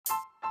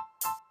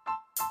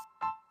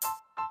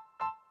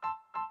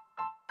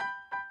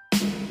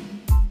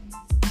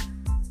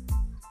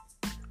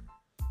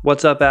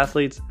What's up,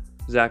 athletes?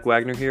 Zach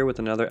Wagner here with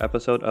another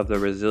episode of the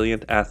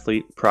Resilient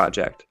Athlete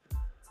Project.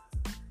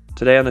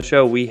 Today on the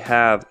show, we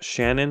have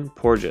Shannon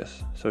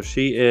Porges. So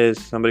she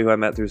is somebody who I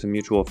met through some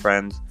mutual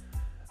friends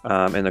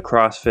in the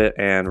CrossFit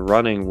and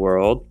running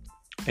world.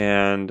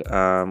 And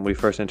we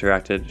first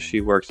interacted.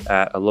 She works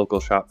at a local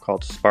shop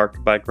called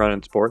Spark Bike Run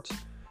and Sports.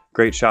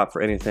 Great shop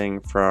for anything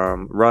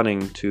from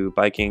running to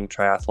biking,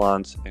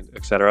 triathlons,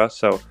 etc.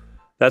 So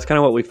that's kind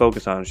of what we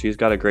focus on. She's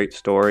got a great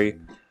story.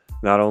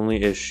 Not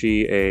only is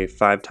she a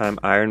 5-time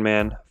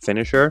Ironman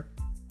finisher,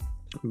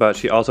 but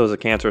she also is a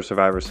cancer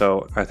survivor.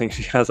 So I think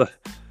she's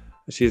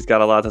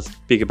got a lot to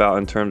speak about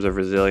in terms of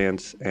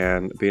resilience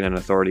and being an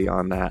authority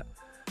on that.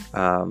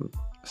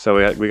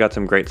 So we got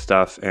some great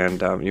stuff,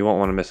 and you won't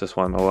want to miss this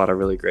one. A lot of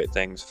really great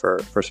things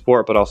for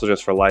sport, but also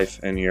just for life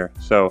and year.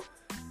 So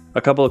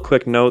a couple of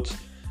quick notes.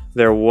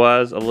 There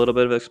was a little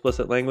bit of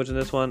explicit language in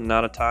this one,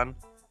 not a ton.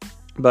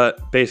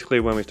 But basically,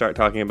 when we start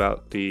talking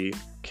about the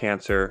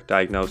cancer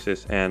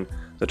diagnosis, and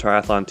the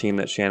triathlon team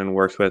that Shannon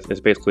works with is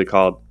basically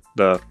called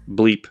the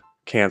Bleep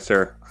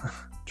Cancer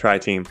Tri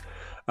Team.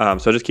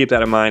 So just keep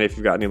that in mind if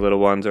you've got any little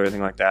ones or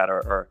anything like that,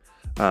 or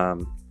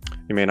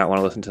you may not want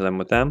to listen to them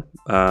with them.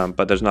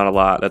 But there's not a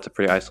lot. That's a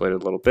pretty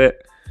isolated little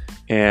bit.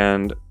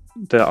 And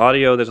the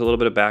audio, there's a little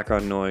bit of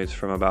background noise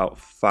from about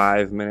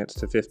 5 minutes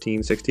to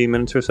 15, 16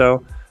 minutes or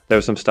so. There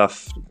was some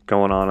stuff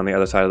going on the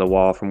other side of the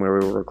wall from where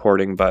we were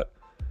recording, but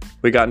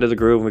we got into the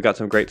groove and we got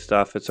some great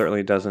stuff. It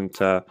certainly doesn't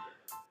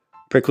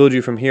preclude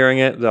you from hearing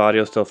it. The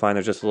audio's still fine.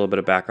 There's just a little bit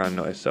of background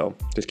noise, so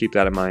just keep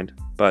that in mind.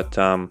 But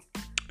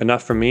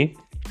enough from me.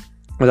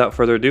 Without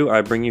further ado,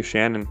 I bring you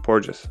Shannon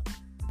Porges.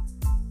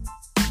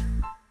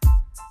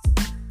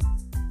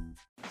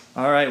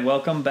 All right,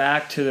 welcome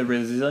back to the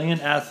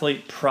Resilient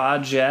Athlete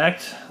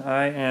Project.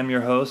 I am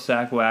your host,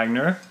 Zach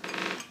Wagner,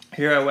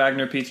 here at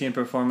Wagner PT and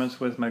Performance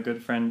with my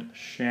good friend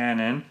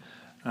Shannon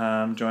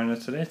joining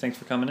us today. Thanks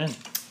for coming in.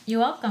 You're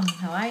welcome.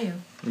 How are you?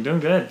 I'm doing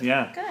good,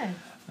 yeah. Good.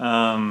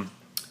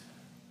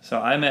 So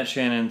I met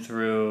Shannon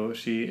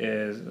she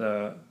is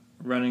a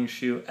running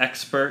shoe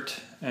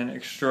expert and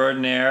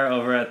extraordinaire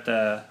over at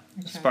the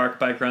Spark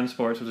Bike Run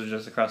Sports, which is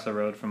just across the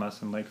road from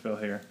us in Lakeville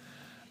here.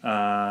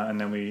 And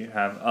then we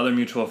have other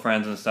mutual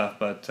friends and stuff,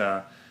 but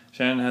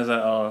Shannon has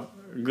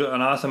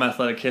an awesome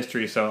athletic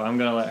history, so I'm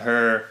going to let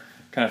her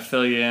kind of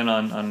fill you in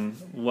on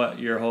what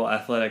your whole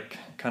athletic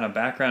kind of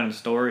background and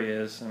story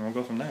is, and we'll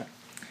go from there.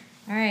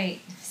 All right.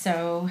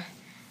 So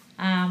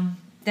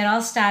that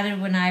all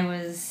started when I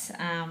was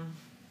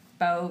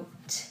about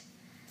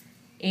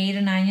 8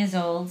 or 9 years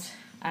old.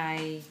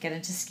 I got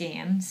into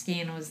skiing.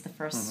 Skiing was the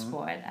first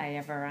sport I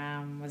ever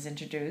was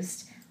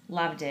introduced.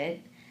 Loved it.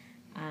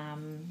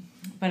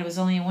 But it was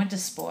only a winter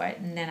sport,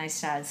 and then I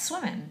started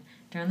swimming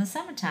during the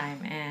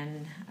summertime,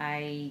 and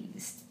I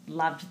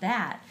loved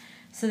that.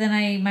 So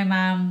then my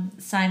mom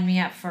signed me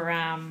up for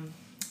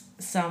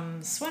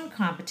some swim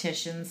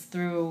competitions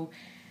through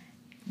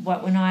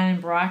what went on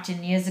in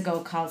Brockton years ago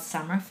called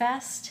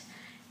Summerfest.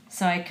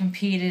 So I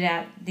competed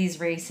at these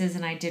races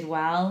and I did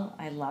well.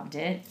 I loved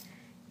it.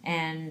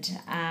 And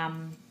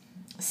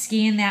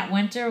skiing that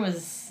winter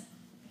was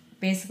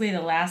basically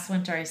the last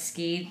winter I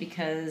skied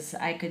because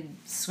I could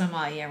swim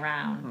all year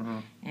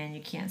round. And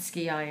you can't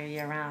ski all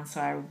year round.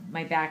 So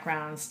my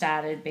background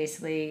started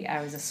basically,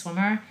 I was a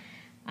swimmer,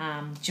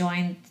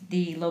 joined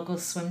the local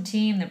swim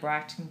team, the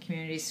Brockton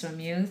Community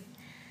Swim Youth,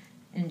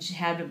 and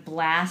had a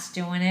blast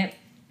doing it.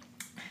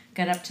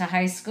 Got up to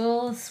high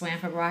school, swam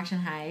for Brockton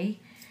High,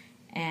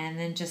 and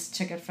then just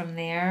took it from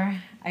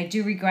there. I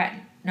do regret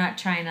not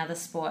trying other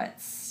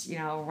sports,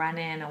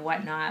 running or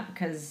whatnot,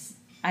 because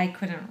I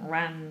couldn't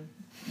run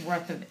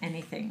worth of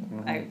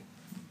anything. I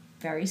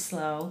very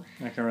slow.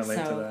 I can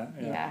relate to that.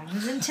 Yeah, it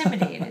was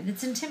intimidated.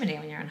 It's intimidating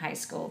when you're in high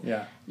school.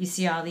 Yeah. You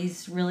see all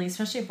these really,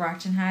 especially at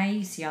Brockton High,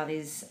 you see all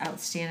these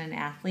outstanding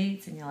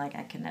athletes, and you're like,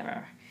 I can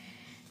never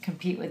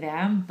compete with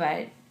them.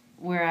 But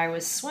where I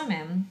was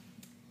swimming,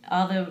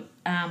 all the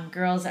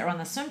girls that were on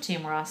the swim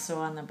team were also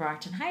on the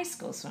Brockton High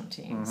School swim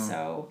team.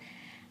 So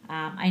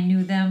I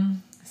knew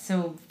them,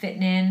 so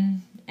fitting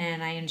in,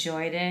 and I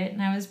enjoyed it.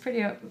 And I was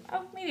pretty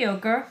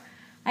mediocre.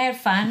 I had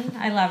fun.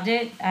 I loved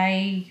it.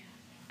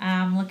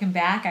 Looking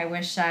back, I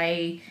wish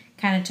I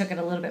kind of took it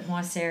a little bit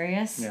more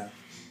serious. Yeah.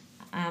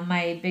 One of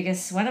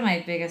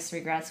my biggest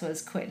regrets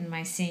was quitting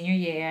my senior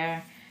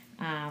year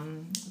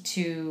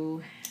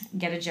to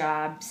get a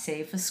job,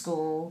 save for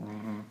school.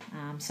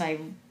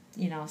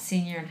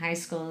 Senior in high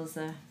school is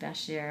the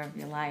best year of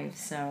your life.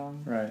 So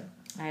right.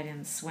 I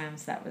didn't swim,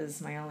 so that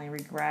was my only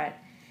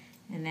regret.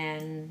 And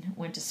then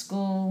went to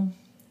school.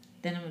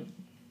 Then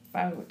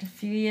about a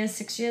few years,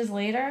 6 years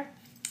later,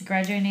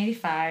 graduated in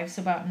 85.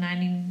 So about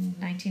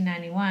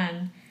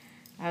 1991,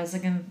 I was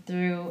looking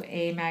through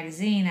a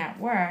magazine at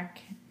work,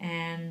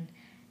 and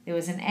there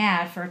was an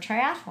ad for a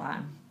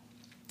triathlon.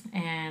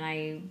 And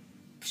I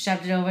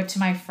shoved it over to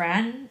my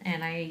friend,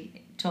 and I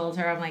told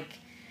her, I'm like,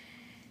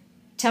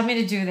 tell me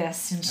to do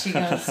this. And she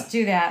goes,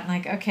 do that. I'm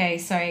like, okay.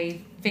 So I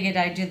figured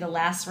I'd do the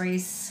last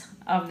race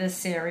of this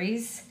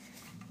series.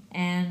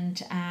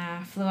 and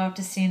flew out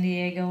to San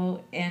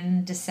Diego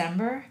in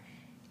December.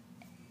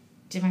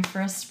 Did my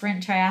first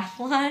sprint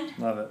triathlon.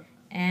 Love it.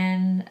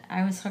 And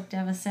I was hooked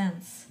ever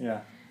since.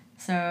 Yeah.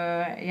 So,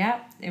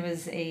 yeah, it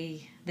was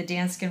the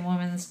Danskin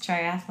Women's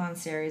Triathlon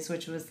Series,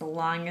 which was the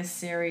longest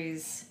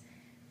series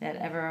that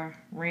ever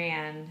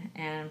ran.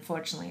 And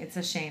unfortunately, it's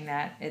a shame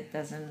that it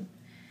doesn't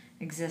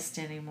exist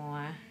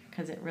anymore,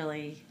 because it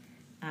really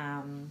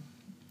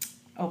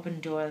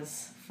opened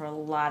doors for a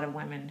lot of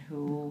women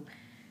who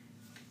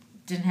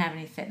didn't have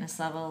any fitness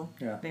level.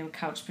 Yeah. They were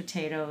couch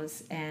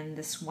potatoes, and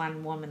this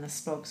one woman, the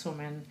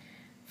spokeswoman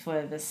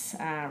for this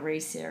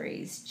race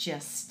series,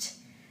 just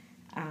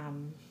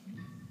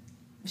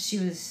she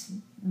was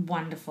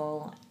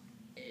wonderful.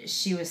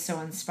 She was so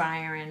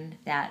inspiring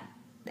that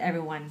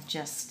everyone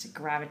just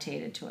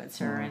gravitated towards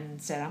her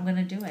and said, I'm going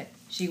to do it.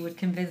 She would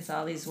convince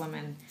all these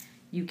women,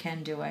 you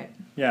can do it.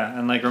 Yeah,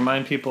 and like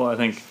remind people, I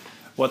think,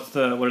 what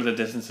are the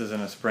distances in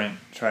a sprint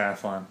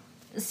triathlon?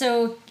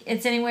 So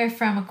it's anywhere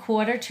from a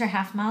quarter to a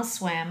half mile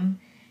swim,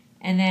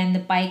 and then the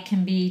bike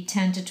can be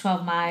 10 to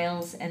 12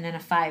 miles, and then a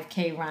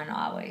 5K run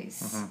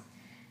always.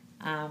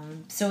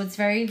 So it's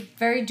very,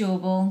 very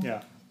doable.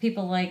 Yeah.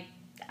 People like,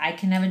 I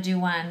can never do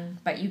one,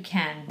 but you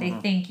can. They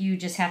think you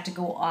just have to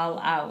go all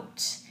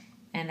out,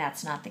 and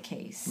that's not the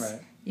case. Right.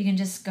 You can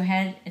just go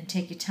ahead and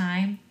take your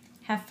time,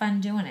 have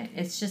fun doing it.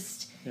 It's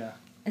just,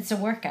 it's a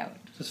workout.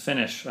 Just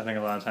finish, I think,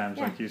 a lot of times,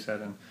 Yeah. like you said,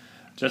 and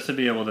just to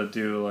be able to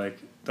do like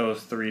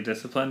those 3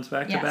 disciplines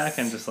back to back,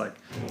 and just like,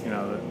 you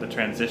know, the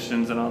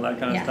transitions and all that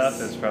kind of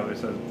stuff is probably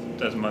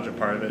as much a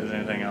part of it as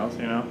anything else,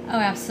 you know? Oh,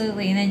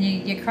 absolutely. And then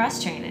you're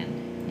cross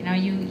training. You know,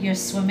 you're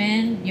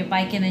swimming, you're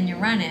biking, and you're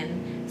running.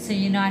 So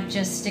you're not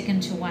just sticking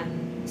to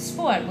one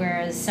sport,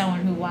 whereas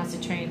someone who wants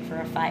to train for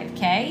a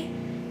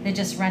 5K, they're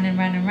just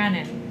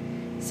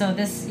running. So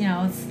this, you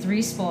know, it's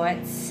 3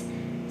 sports.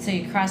 So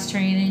you're cross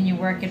training, you're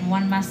working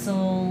one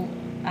muscle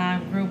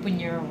group when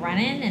you're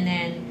running, and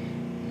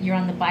then you're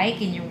on the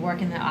bike and you're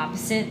working the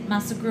opposite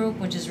muscle group,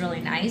 which is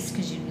really nice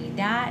because you need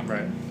that.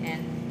 Right.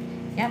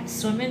 And yep,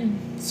 swimming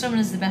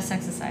is the best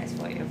exercise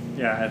for you.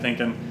 Yeah, I think,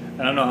 and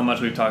I don't know how much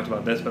we've talked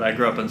about this, but I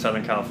grew up in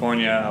Southern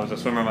California. I was a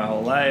swimmer my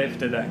whole life,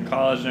 did that in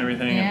college and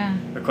everything. Yeah.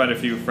 And there are quite a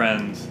few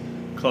friends,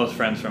 close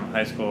friends from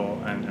high school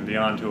and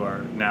beyond, who are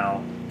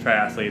now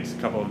triathletes.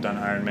 A couple have done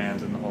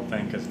Ironmans and the whole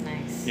thing, because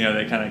Nice. you know,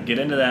 they kind of get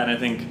into that. And I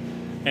think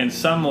in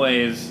some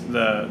ways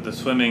the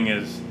swimming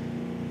is,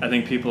 I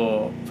think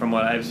people, from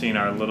what I've seen,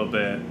 are a little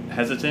bit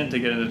hesitant to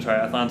get into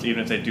triathlons,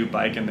 even if they do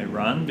bike and they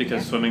run,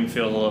 because swimming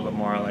feels a little bit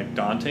more like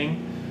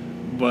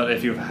daunting. But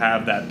if you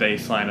have that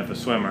baseline of a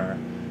swimmer,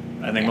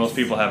 I think most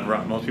people have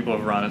run. Most people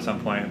have run at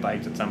some point,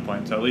 biked at some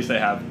point. So at least they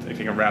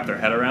can wrap their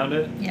head around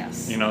it.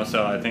 Yes. You know,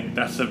 so I think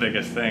that's the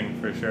biggest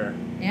thing for sure.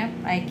 Yep.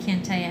 I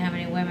can't tell you how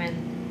many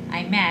women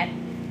I met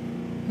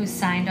who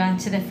signed on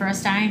to the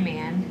first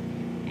Ironman,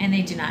 and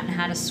they do not know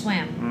how to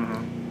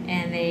swim,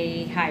 and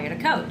they hired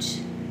a coach.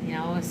 You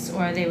know,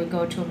 or they would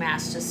go to a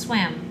master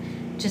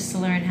swim just to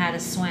learn how to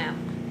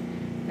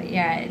swim. But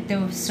yeah,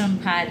 the swim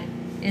part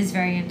is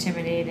very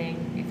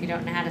intimidating. If you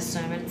don't know how to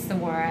swim, it's the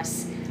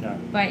worst. Yeah.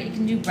 But you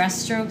can do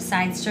breaststroke,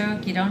 side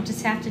stroke. You don't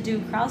just have to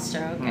do crawl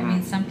stroke. I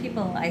mean, some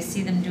people, I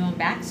see them doing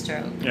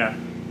backstroke. Yeah.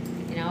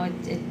 You know,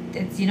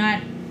 it's you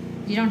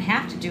don't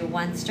have to do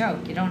one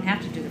stroke. You don't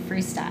have to do the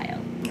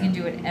freestyle. You can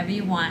do whatever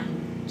you want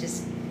and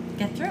just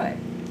get through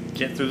it.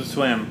 Get through the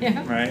swim. Yeah.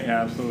 Right?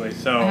 Yeah, absolutely.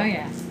 So Oh,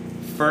 yeah.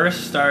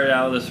 first started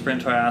out with a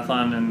sprint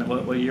triathlon, and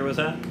what year was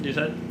that, you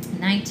said?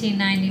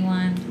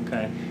 1991.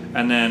 Okay.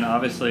 And then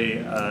obviously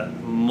a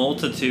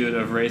multitude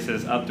of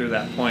races up through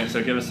that point.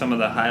 So give us some of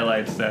the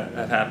highlights that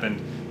have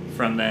happened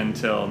from then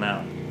till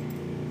now.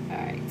 All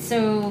right.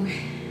 So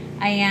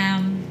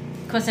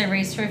of course, I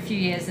raced for a few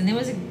years, and there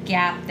was a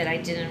gap that I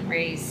didn't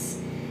race.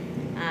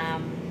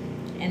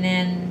 And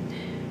then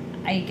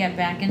I got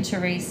back into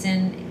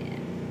racing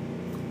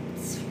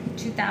in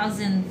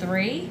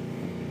 2003,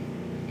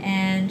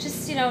 and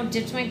just, you know,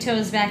 dipped my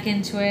toes back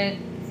into it.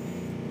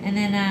 And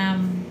then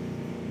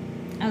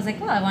I was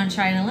like, well, I want to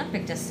try an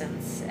Olympic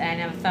distance. I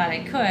never thought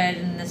I could,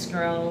 and this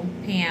girl,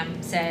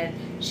 Pam, said,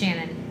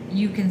 Shannon,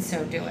 you can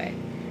so do it.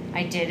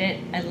 I did it.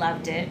 I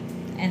loved it.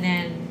 And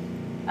then,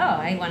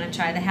 I want to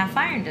try the half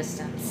iron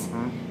distance.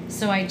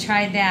 So I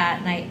tried that,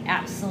 and I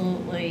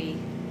absolutely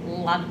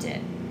loved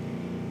it.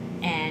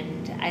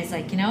 And I was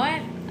like, you know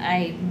what?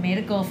 I made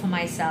a goal for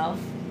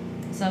myself.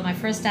 So my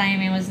first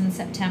Ironman was in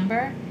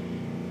September.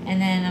 And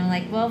then I'm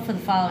like, well, for the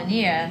following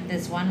year,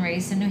 there's one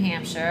race in New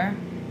Hampshire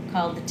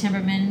called the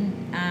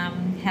Timberman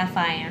Half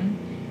Iron.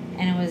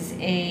 And it was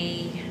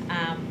a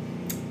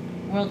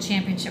World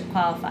Championship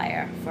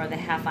qualifier for the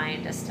half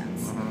iron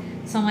distance.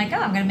 So I'm like,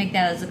 I'm going to make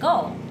that as a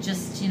goal.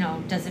 Just, you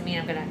know, doesn't mean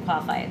I'm going to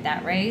qualify at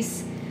that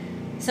race.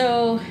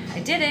 So I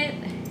did it,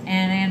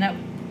 and I ended up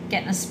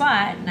getting a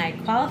spot, and I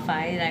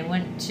qualified. I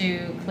went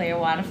to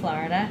Clearwater,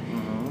 Florida,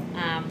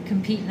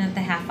 competing at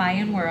the Half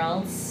Iron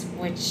Worlds,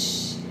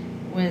 which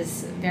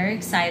was very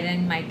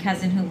exciting. My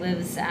cousin, who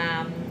lives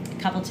a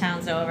couple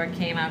towns over,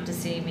 came out to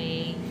see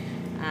me.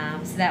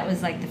 So that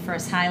was like the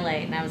first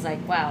highlight, and I was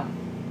like, wow,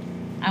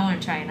 I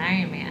want to try an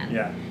Ironman.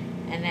 Yeah.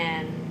 And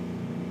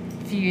then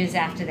a few years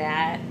after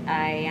that,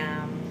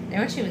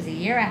 actually it was a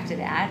year after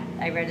that,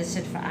 I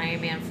registered for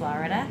Ironman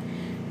Florida,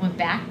 went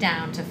back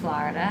down to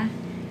Florida,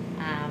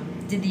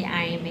 did the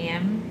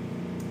Ironman,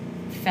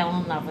 fell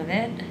in love with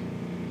it.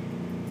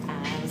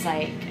 I was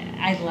like,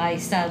 I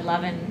started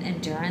loving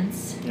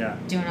endurance,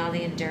 doing all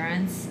the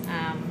endurance.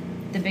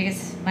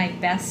 My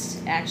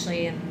best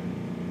actually in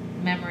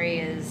memory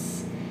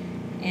is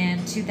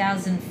in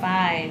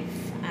 2005,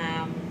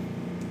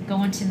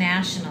 going to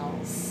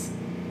nationals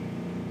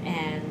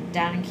and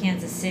down in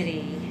Kansas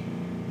City,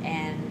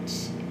 and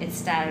it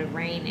started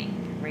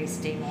raining race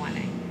day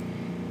morning,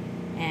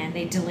 and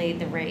they delayed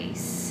the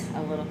race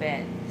a little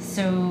bit.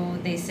 So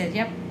they said,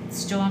 yep,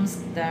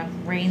 the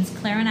rain's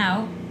clearing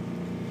out.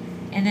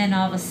 And then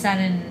all of a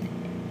sudden,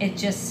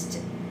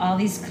 all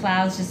these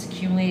clouds just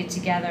accumulated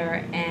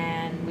together,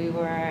 and we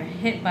were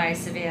hit by a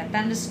severe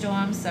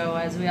thunderstorm. So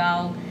as we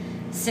all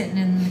sitting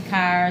in the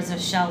cars or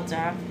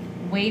shelter,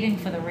 waiting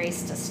for the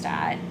race to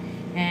start,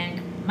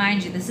 and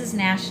mind you, this is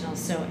national,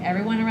 so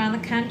everyone around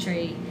the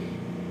country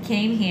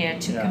came here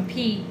to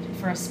compete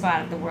for a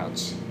spot at the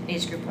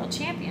Age Group World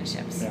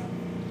Championships. Yeah.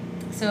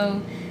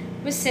 So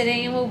we're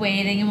sitting and we're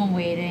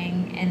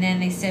waiting, and then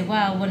they said,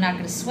 well, we're not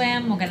going to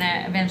swim. We're going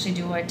to eventually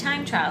do a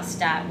time trial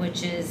start,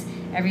 which is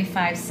every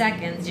 5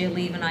 seconds you're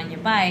leaving on your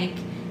bike,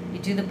 you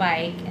do the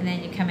bike, and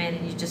then you come in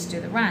and you just do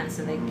the run.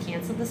 So they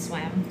canceled the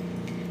swim.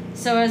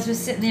 So as we're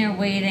sitting there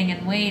waiting,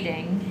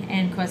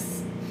 and of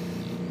course,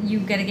 you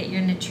got to get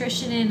your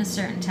nutrition in a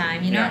certain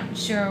time. You're not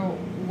sure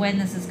when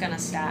this is going to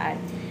start.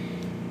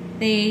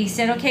 They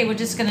said, okay, we're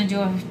just going to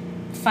do a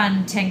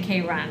fun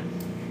 10K run.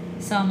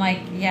 So I'm like,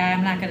 yeah,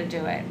 I'm not going to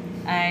do it.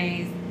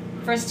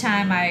 First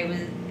time I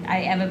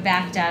ever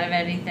backed out of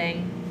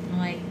anything. I'm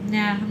like,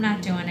 nah, I'm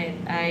not doing it.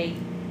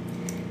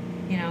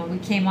 We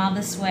came all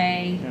this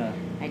way. Yeah.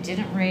 I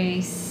didn't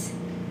race.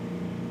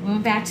 We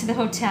went back to the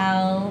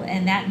hotel,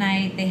 and that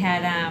night they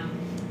had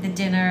the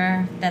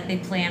dinner that they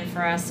planned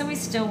for us. So we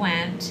still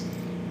went,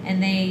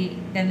 and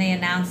then they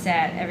announced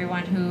that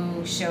everyone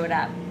who showed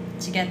up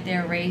to get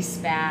their race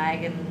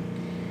bag and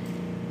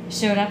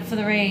showed up for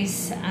the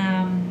race,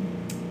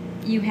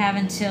 you have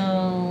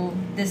until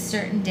this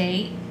certain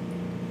date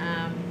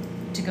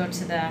to go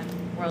to the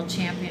World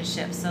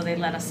Championship. So they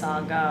let us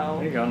all go.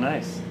 There you go,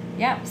 nice.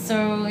 Yep.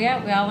 So we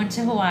all went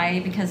to Hawaii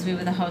because we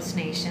were the host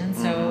nation.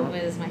 So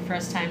it was my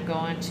first time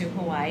going to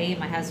Hawaii.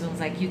 My husband was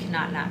like, "You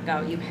cannot not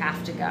go. You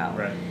have to go."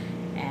 Right.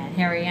 And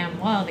here I am.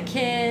 Well, the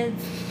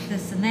kids,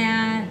 this and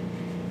that.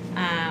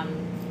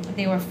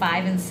 They were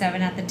 5 and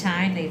 7 at the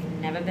time. They've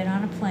never been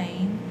on a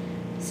plane,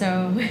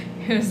 so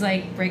it was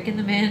like breaking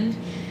them in.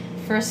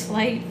 First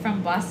flight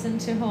from Boston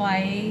to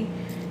Hawaii,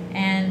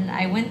 and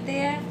I went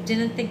there.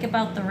 Didn't think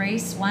about the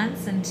race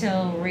once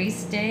until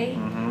race day.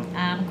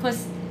 Of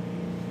course,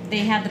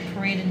 they had the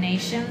Parade of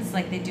Nations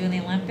like they do in the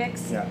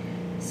Olympics. Yeah.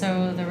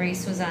 So the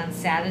race was on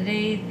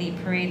Saturday. The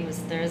parade was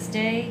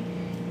Thursday,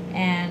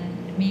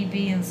 and me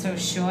being so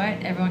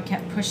short, everyone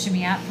kept pushing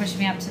me up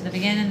to the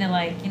beginning. They're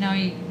like,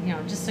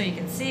 just so you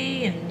can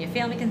see and your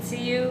family can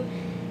see you.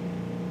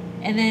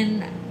 And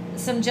then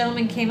some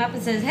gentleman came up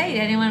and says, "Hey,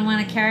 anyone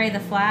want to carry the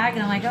flag?"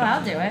 And I'm like, "Oh,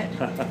 I'll do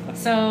it."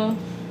 So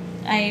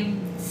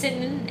I'm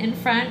sitting in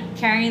front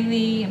carrying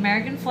the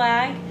American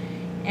flag,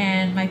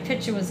 and my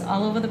picture was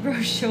all over the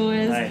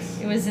brochures.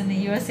 Nice. It was in the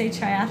USA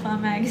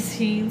Triathlon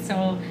magazine,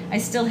 so I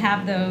still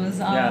have those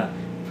all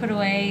put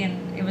away,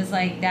 and it was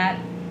like that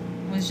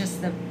was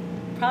just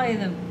probably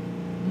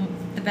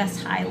the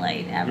best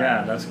highlight ever.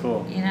 Yeah, that's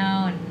cool.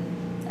 And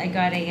I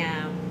got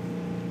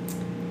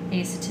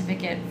a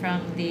certificate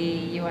from the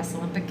U.S.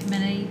 Olympic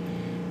Committee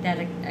that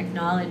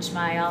acknowledged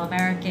my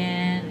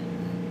All-American,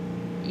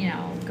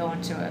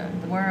 going to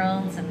the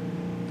Worlds, and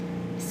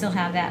I still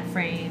have that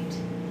framed.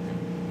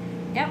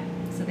 And, yep.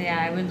 So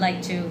I would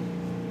like to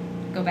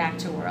go back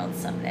to Worlds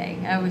someday.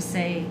 I always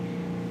say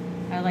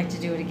I'd like to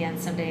do it again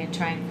someday and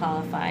try and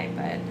qualify,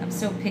 but I'm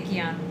so picky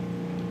on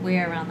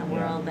where around the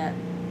world that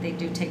they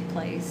do take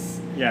place.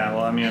 Yeah,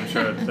 well, I mean, I'm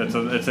sure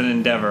it's an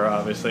endeavor,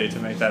 obviously, to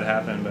make that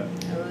happen, but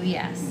oh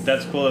yes,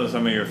 that's cool that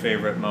some of your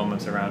favorite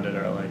moments around it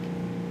are like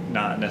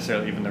not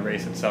necessarily even the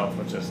race itself,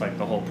 but just like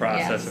the whole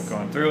process of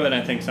going through it. And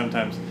I think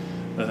sometimes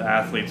the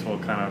athletes will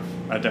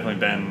I've definitely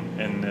been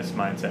in this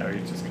mindset where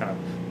you just kind of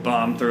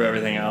bomb through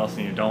everything else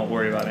and you don't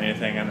worry about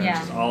anything, and it's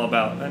just all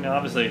about, and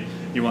obviously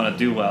you want to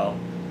do well,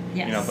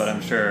 but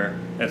I'm sure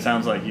it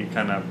sounds like you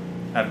kind of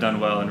have done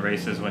well in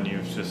races when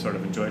you've just sort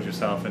of enjoyed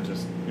yourself and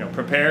just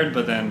prepared,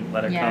 but then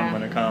let it come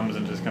when it comes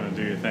and just kind of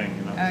do your thing.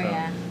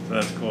 So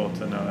that's cool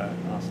to know that.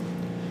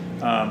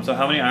 Awesome. So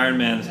how many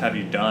Ironmans have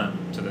you done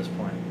to this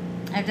point?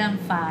 I've done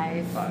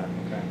 5. 5.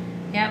 Okay.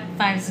 Yep,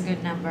 5 is a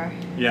good number.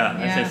 Yeah,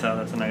 I say so.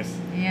 That's a nice.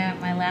 Yeah,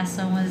 my last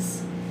one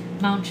was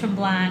Mount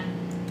Tremblant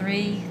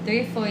 3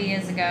 or 4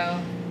 years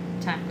ago.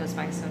 Time goes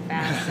by so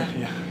fast.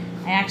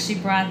 I actually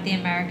brought the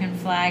American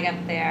flag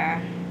up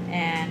there,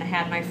 and I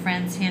had my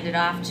friends hand it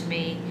off to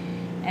me,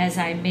 as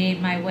I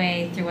made my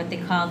way through what they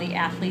call the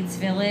Athletes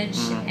Village,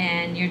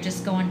 and you're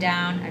just going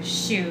down a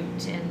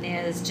chute, and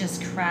there's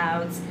just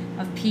crowds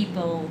of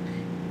people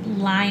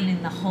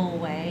lining the whole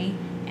way,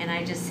 and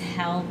I just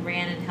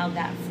ran and held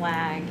that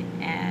flag,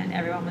 and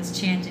everyone was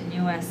chanting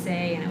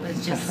USA, and it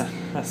was just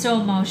so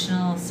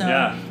emotional.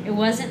 So it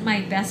wasn't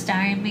my best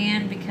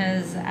Ironman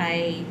because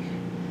I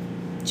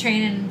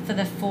training for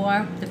the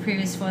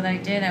previous four that I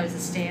did, I was a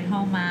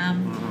stay-at-home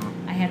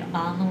mom. I had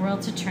all in the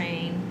world to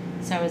train,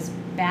 so I was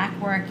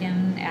back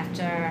working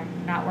after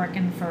not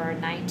working for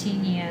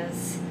 19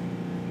 years,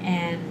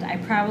 and I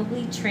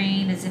probably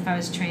trained as if I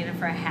was training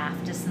for a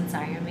half-distance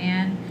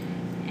Ironman,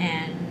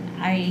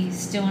 and I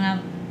still went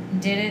out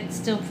and did it,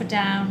 still put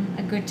down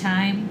a good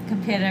time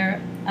compared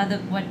to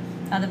what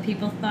other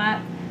people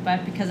thought,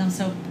 but because I'm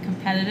so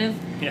competitive,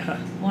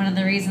 one of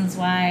the reasons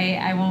why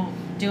I won't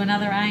do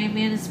another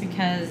Ironman is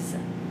because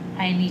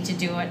I need to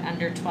do it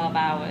under 12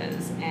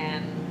 hours,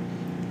 and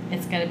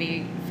it's got to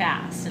be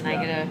fast, and I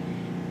got to,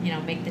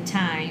 make the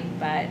time,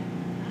 but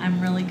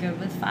I'm really good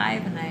with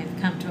 5, and I've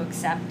come to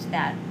accept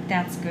that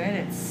that's good.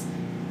 It's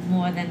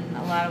more than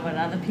a lot of what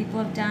other people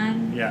have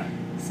done. Yeah.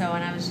 So,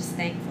 and I was just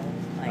thankful.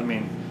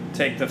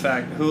 Take the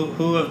fact,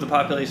 who of the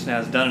population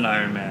has done an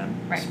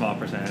Ironman, small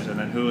percentage, and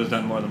then who has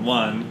done more than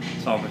one,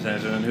 small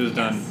percentage, and then who's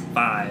done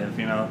 5,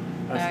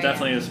 that's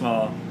definitely a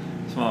small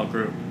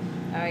group.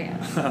 Oh,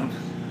 yes.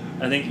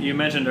 I think you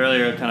mentioned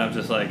earlier kind of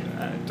just like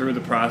through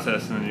the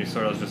process, and then you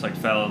sort of just like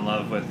fell in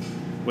love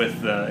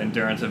with the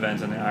endurance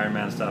events and the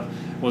Ironman stuff.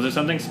 Was there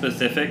something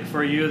specific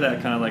for you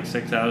that kind of like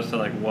sticks out as to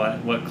like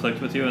what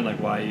clicked with you and like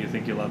why you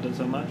think you loved it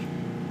so much?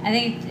 I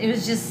think it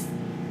was just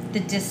the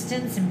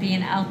distance and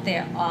being out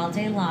there all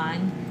day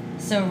long.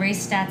 So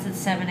race starts at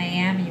 7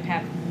 a.m. and you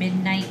have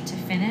midnight to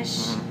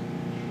finish.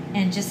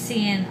 And just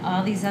seeing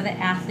all these other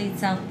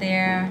athletes out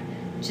there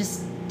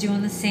just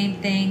doing the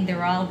same thing.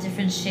 They're all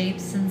different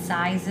shapes and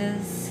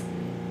sizes.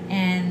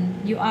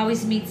 And you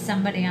always meet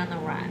somebody on the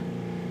run.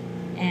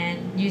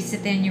 And you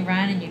sit there and you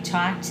run and you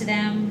talk to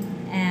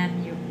them.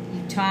 And you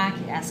talk,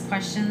 you ask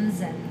questions.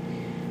 And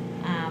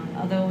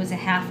although it was a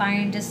half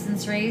iron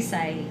distance race,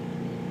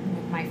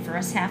 my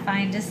first half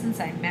iron distance,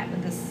 I met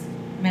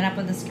up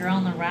with this girl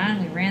on the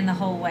run. We ran the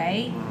whole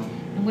way,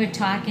 and we were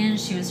talking.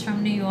 She was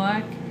from New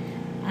York.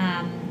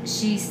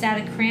 She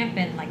started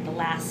cramping like the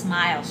last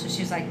mile, so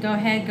she was like, "Go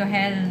ahead,"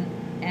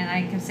 and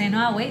I kept saying,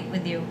 "No, I'll wait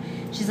with you."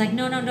 She's like,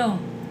 "No."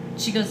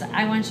 She goes,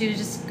 "I want you to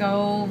just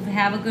go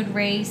have a good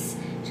race."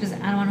 She goes,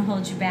 "I don't want to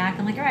hold you back."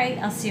 I'm like, "All right,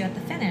 I'll see you at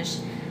the finish."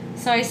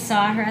 So I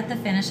saw her at the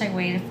finish. I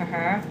waited for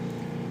her,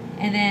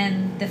 and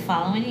then the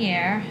following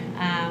year,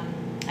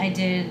 I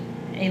did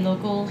a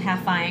local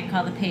half iron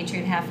called the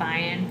Patriot Half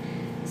Iron.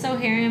 So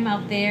here I am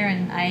out there,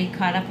 and I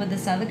caught up with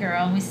this other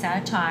girl, and we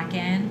started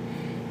talking.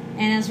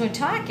 And as we're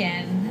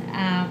talking,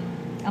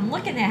 I'm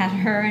looking at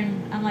her,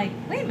 and I'm like,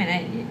 "Wait a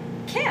minute,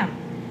 Kim."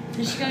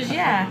 And she goes,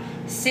 "Yeah,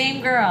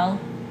 same girl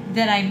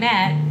that I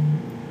met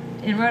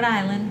in Rhode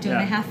Island doing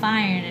a half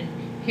iron, and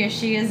here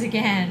she is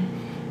again."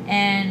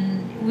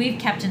 And we've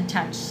kept in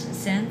touch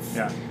since.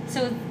 Yeah.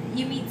 So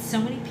you meet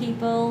so many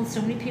people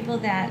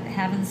that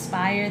have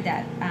inspired,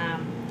 that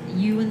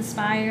you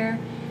inspire,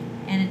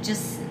 and it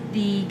just,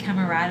 the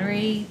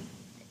camaraderie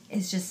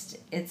is just,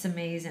 it's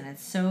amazing.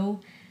 It's so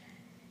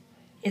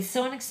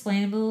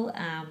unexplainable.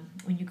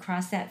 When you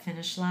cross that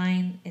finish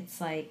line,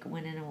 it's like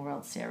winning a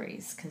World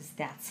Series, because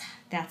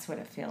that's what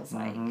it feels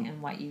like,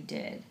 and what you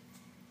did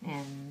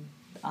and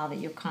all that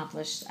you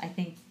accomplished. I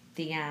think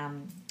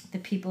the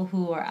people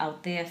who are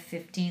out there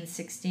 15,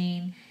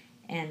 16,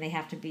 and they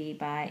have to be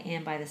by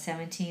the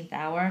 17th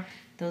hour,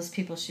 those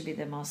people should be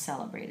the most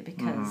celebrated,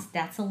 because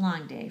that's a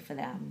long day for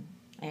them.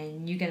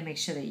 And you got to make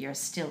sure that you're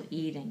still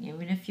eating.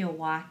 Even if you're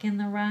walking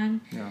the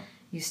run,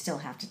 you still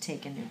have to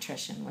take in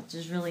nutrition, which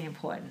is really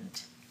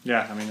important.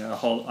 Yeah, I mean, a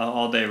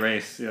all day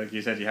race, like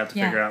you said, you have to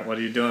figure out what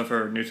are you doing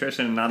for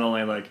nutrition, not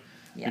only like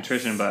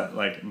nutrition, but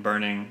like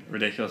burning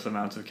ridiculous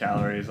amounts of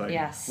calories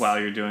while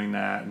you're doing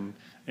that, and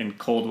in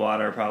cold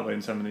water probably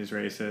in some of these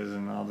races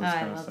and all this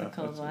kind of stuff. I love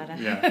the cold water.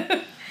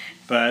 Yeah.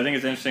 But I think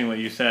it's interesting what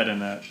you said, in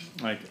that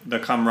like the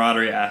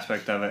camaraderie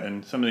aspect of it,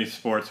 and some of these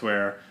sports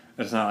where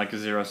it's not like a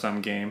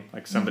zero-sum game,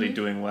 like somebody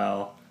doing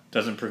well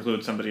doesn't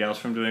preclude somebody else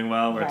from doing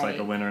well, where it's like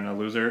a winner and a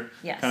loser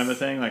kind of a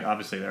thing. Like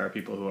obviously there are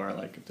people who are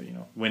like,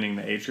 winning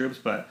the age groups,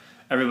 but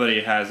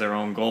everybody has their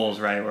own goals,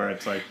 right? Where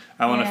it's like,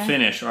 I want to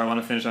finish, or I want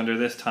to finish under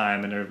this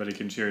time, and everybody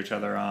can cheer each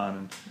other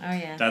on.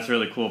 And that's a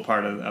really cool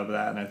part of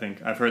that. And I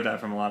think I've heard that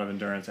from a lot of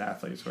endurance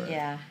athletes,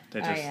 where they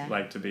just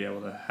like to be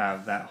able to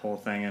have that whole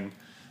thing, and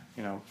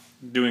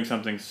doing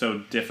something so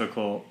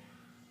difficult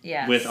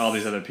with all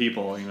these other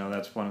people,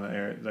 that's one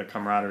of the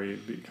camaraderie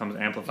becomes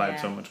amplified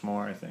so much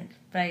more, I think.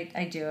 But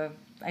I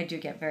do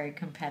get very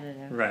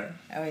competitive. Right.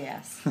 Oh,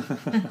 yes.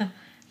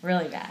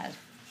 Really bad.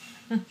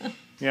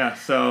 Yeah,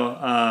 so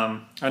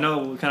I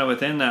know kind of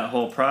within that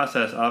whole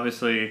process,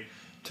 obviously,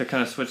 to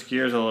kind of switch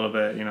gears a little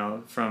bit,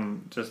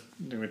 from just,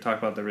 we talk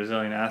about the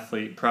Resilient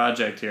Athlete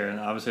Project here, and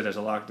obviously there's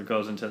a lot that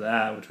goes into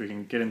that, which we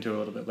can get into a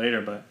little bit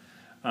later, but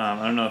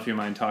I don't know if you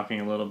mind talking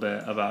a little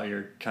bit about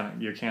your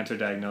cancer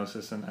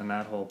diagnosis and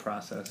that whole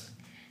process.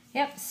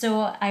 Yep.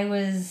 So I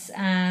was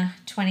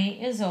 28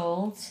 years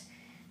old,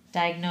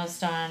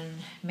 diagnosed on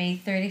May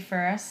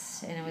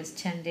 31st, and it was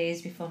 10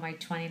 days before my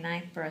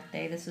 29th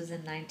birthday. This was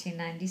in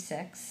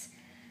 1996.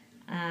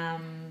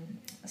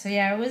 So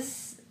yeah, it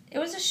was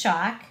a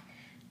shock.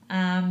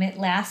 It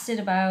lasted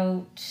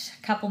about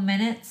a couple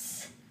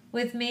minutes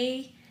with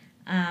me.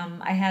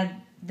 I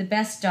had the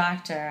best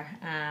doctor,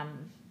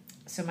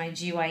 so my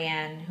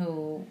GYN,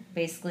 who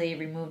basically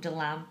removed a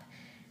lump,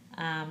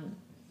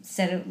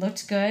 said it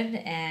looked good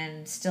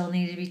and still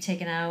needed to be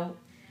taken out,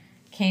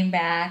 came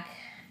back,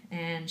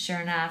 and sure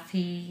enough,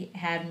 he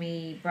had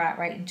me brought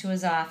right into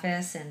his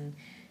office and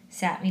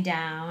sat me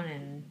down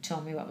and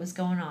told me what was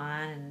going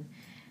on and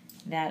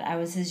that I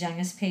was his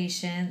youngest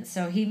patient.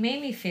 So he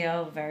made me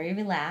feel very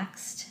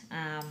relaxed.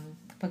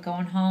 But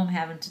going home,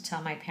 having to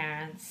tell my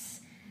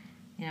parents,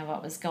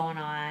 what was going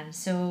on.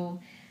 So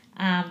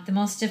the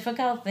most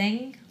difficult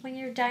thing when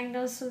you're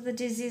diagnosed with a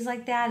disease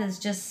like that is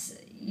just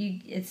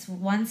it's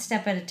one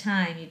step at a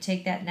time. You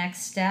take that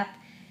next step,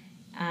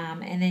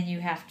 and then you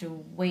have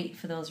to wait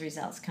for those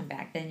results to come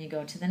back. Then you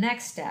go to the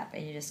next step,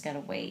 and you just got to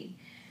wait.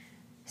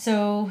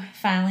 So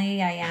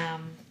finally,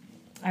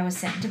 I was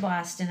sent to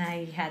Boston.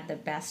 I had the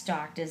best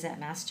doctors at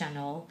Mass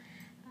General.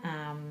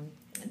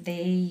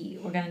 They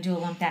were going to do a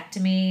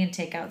lumpectomy and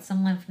take out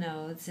some lymph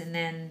nodes. And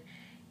then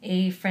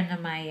a friend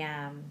of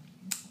my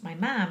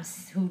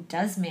mom's, who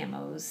does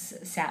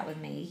mammos, sat with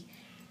me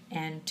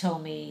and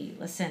told me,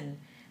 listen,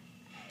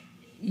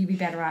 you'd be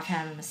better off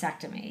having a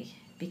mastectomy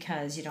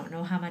because you don't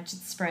know how much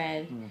it's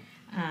spread.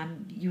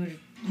 You'd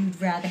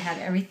rather have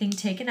everything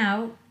taken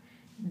out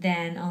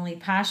than only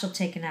partial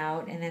taken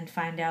out and then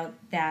find out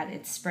that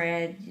it's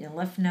spread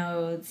lymph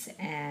nodes,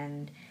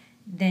 and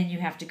then you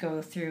have to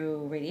go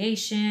through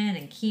radiation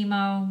and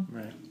chemo.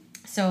 Right.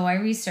 So I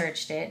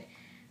researched it,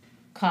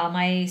 called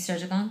my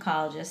surgical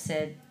oncologist,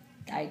 said,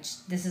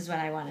 this is what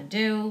I want to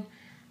do.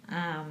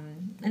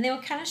 And they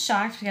were kind of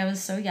shocked because I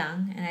was so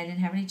young and I didn't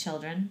have any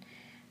children.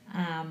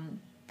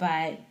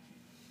 But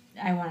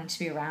I wanted to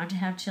be around to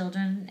have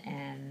children,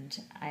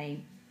 and I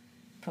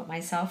put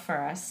myself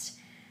first.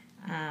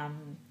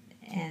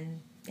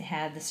 And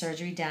had the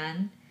surgery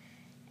done,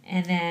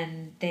 and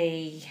then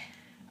they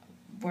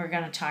were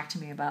going to talk to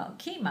me about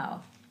chemo.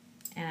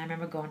 And I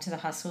remember going to the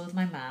hospital with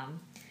my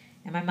mom,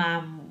 and my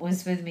mom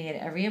was with me at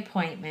every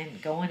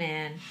appointment going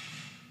in.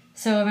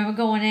 So I remember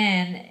going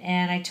in,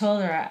 and I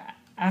told her,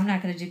 I'm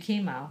not going to do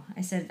chemo.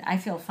 I said, I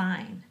feel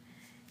fine.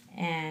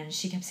 And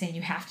she kept saying,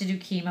 you have to do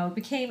chemo.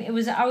 It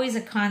was always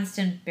a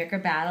constant bicker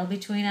battle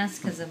between us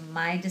because of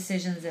my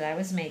decisions that I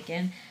was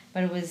making,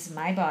 but it was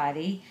my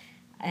body.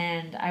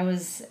 And I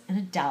was an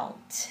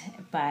adult,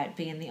 but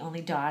being the only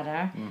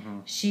daughter,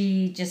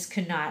 she just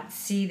could not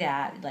see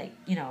that,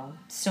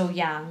 so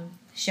young.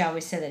 She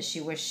always said that she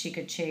wished she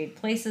could trade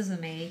places with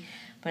me,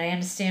 but I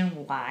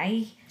understand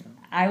why.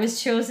 I was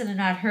chosen and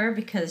not her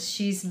because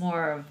she's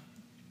more of,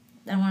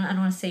 I don't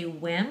want to say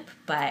wimp,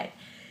 but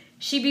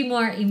she'd be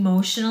more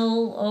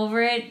emotional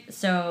over it.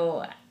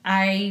 So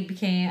I'm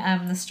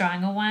the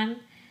stronger one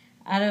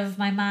out of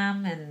my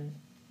mom and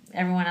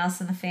everyone else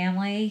in the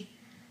family.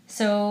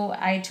 So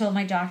I told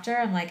my doctor,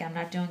 I'm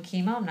not doing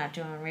chemo, I'm not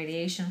doing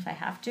radiation if I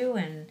have to.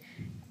 And,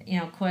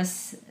 of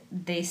course,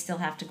 they still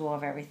have to go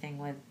over everything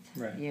with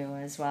you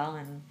as well.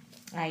 And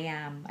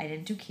I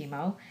didn't do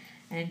chemo.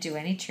 I didn't do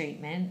any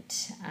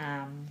treatment.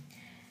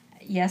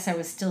 Yes, I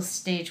was still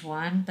stage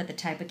 1, but the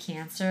type of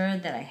cancer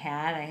that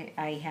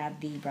I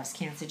had the breast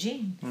cancer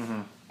gene.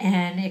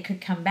 And it could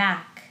come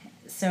back.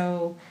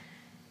 So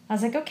I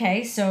was like,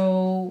 okay,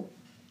 so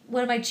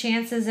what are my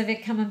chances of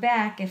it coming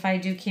back if I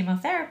do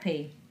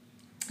chemotherapy?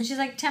 And she's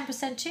like,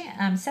 10%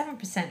 chance,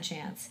 7%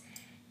 chance.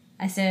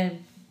 I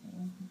said,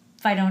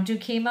 if I don't do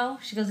chemo?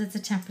 She goes, it's a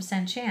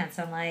 10% chance.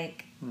 I'm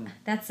like,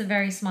 that's a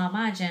very small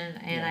margin,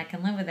 and I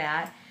can live with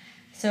that.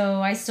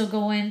 So I still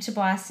go into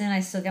Boston. I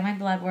still get my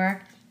blood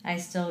work. I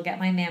still get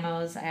my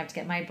mammos. I have to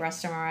get my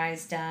breast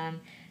MRIs done,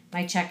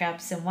 my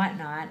checkups and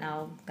whatnot. And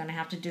I'm going to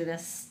have to do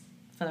this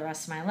for the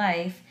rest of my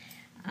life.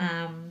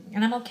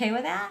 And I'm okay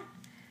with that.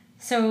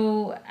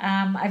 So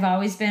I've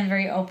always been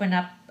very open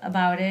up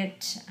about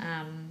it.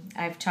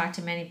 I've talked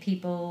to many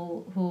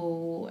people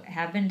who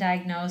have been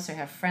diagnosed or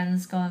have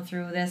friends going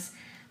through this.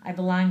 I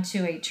belong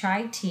to a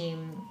tri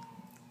team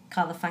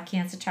called the Fuck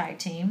Cancer Tri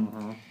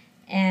Team.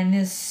 And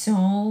there's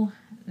so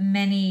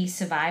many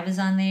survivors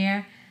on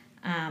there.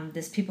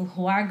 There's people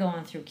who are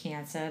going through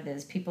cancer.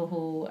 There's people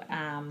who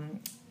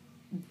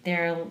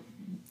they're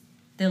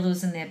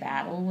losing their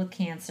battle with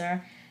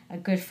cancer. A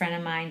good friend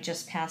of mine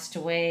just passed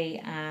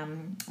away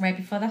right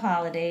before the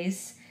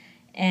holidays,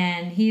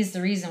 and he's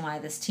the reason why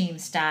this team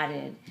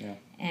started. Yeah.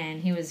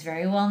 And he was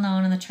very well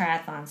known in the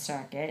triathlon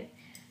circuit.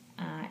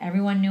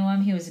 Everyone knew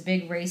him. He was a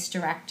big race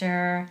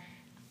director,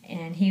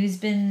 and he's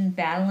been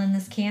battling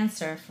this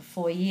cancer for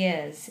 4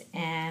 years.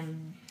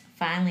 And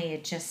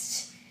finally,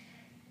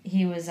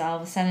 he was all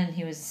of a sudden,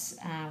 he was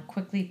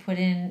quickly put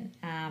in,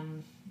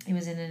 he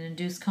was in an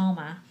induced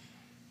coma.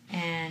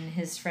 and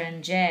his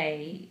friend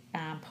Jay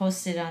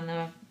posted on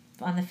the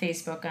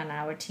Facebook on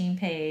our team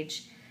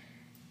page,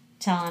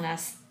 telling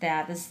us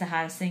that this is the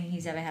hardest thing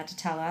he's ever had to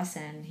tell us,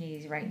 and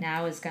he right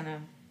now is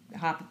gonna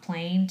hop a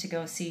plane to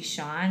go see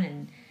Sean,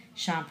 and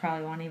Sean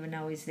probably won't even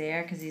know he's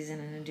there because he's in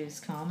an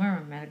induced coma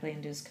or medically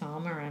induced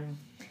coma, and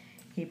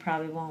he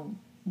probably won't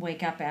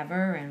wake up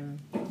ever, and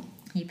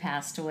he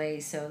passed away.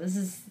 So this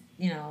is,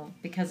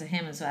 because of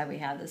him is why we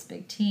have this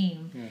big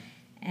team. Yeah.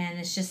 And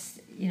it's just,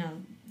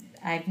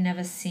 I've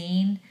never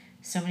seen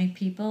so many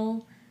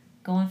people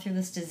going through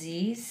this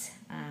disease,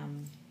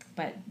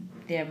 but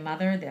their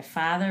mother, their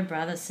father,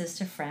 brother,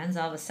 sister, friends,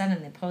 all of a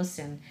sudden they're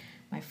posting,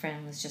 my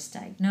friend was just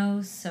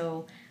diagnosed.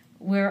 So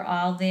we're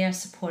all there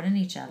supporting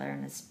each other,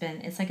 and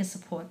it's like a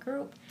support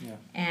group. Yeah.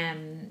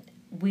 And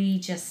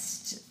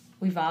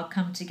we've all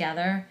come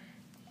together.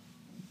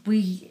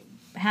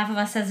 Half of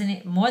us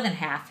more than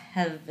half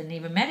haven't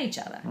even met each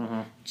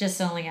other,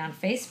 just only on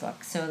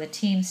Facebook. So the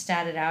team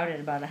started out at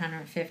about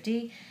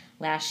 150.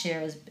 Last year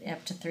it was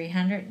up to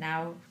 300.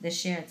 Now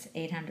this year it's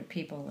 800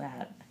 people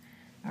that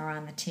are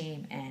on the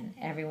team, and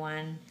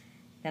everyone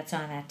that's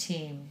on that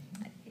team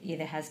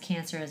either has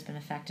cancer or has been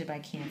affected by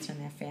cancer in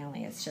their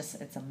family. It's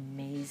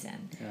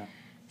amazing. Yeah.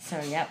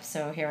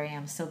 So here I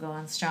am, still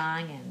going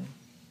strong, and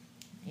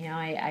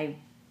I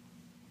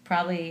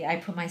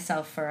put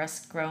myself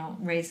first,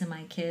 raising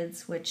my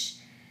kids, which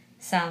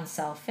sounds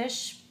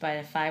selfish, but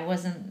if I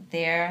wasn't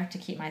there to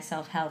keep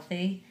myself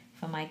healthy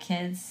for my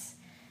kids,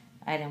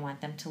 I didn't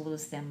want them to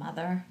lose their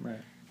mother. Right.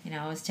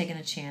 I was taking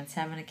a chance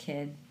having a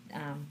kid,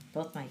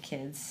 both my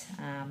kids,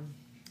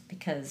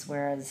 because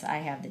whereas I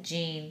have the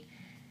gene,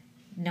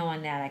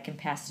 knowing that I can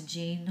pass the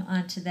gene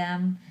on to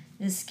them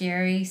is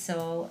scary.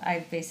 So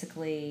I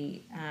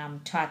basically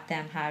taught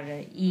them how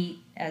to eat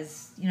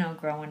as,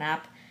 growing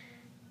up.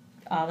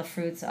 All the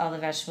fruits, all the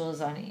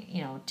vegetables,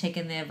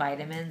 taking their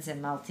vitamins and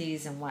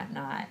multis and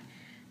whatnot.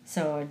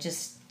 So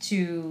just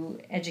to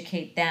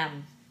educate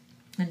them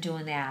and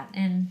doing that.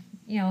 And,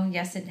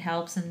 yes, it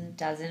helps and it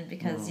doesn't,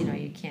 because,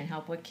 you can't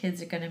help what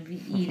kids are going to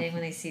be eating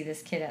when they see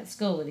this kid at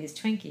school with these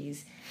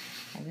Twinkies.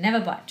 I've never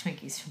bought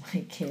Twinkies for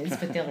my kids,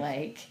 but they're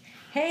like,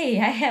 hey,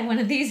 I had one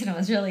of these and it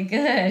was really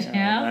good,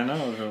 I know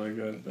it was really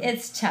good. But...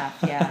 It's tough,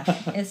 yeah.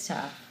 It's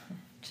tough.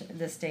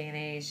 This day and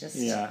age, just...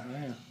 Yeah.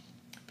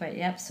 But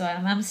yep, so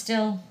I'm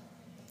still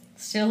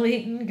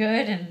eating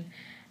good,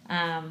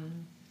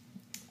 and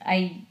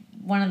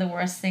one of the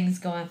worst things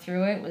going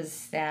through it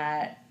was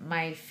that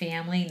my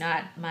family,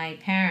 not my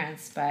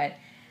parents, but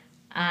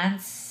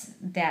aunts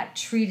that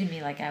treated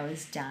me like I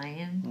was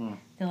dying.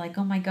 They're like,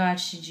 "Oh my God,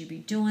 should you be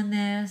doing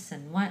this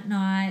and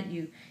whatnot?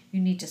 You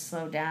need to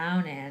slow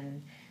down."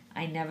 And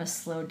I never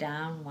slowed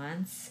down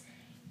once.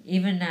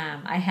 Even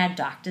I had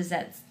doctors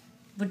that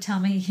would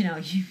tell me,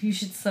 you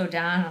should slow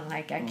down. I'm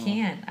like, I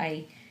can't.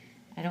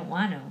 I don't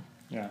want to.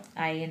 Yeah.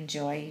 I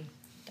enjoy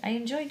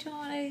doing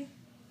what I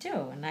do,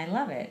 and I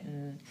love it,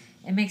 and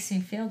it makes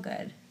me feel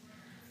good.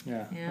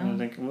 Yeah. And I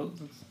think,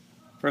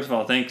 first of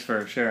all, thanks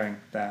for sharing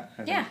that.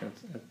 I think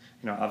it's,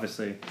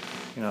 obviously,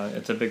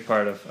 it's a big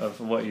part of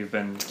what you've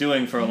been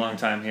doing for a long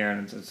time here,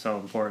 and it's so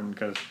important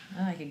because...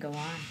 Oh, I could go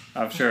on.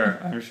 I'm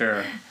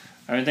sure.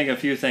 I think a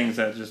few things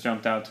that just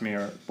jumped out to me,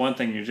 or one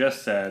thing you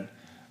just said,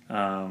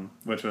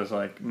 which was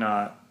like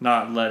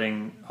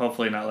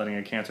hopefully not letting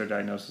a cancer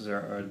diagnosis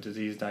or a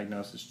disease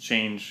diagnosis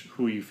change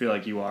who you feel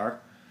like you are,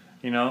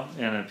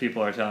 and if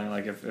people are telling,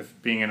 like,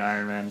 if being an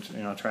Ironman,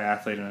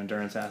 triathlete and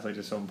endurance athlete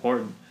is so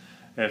important,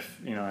 if,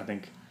 I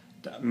think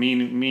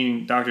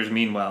doctors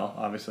mean well,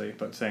 obviously,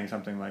 but saying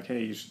something like,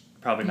 hey, you should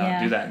probably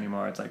not do that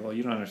anymore, it's like, well,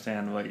 you don't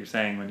understand what you're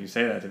saying when you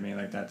say that to me,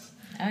 like, that's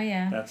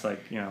like,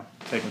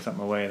 taking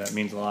something away that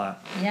means a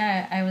lot.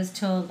 Yeah, I was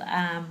told,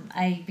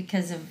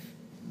 because of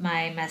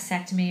my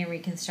mastectomy and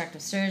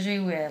reconstructive surgery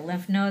with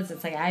lymph nodes,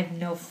 it's like I have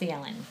no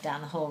feeling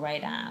down the whole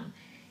right arm.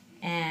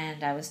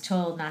 And I was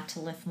told not to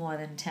lift more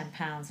than 10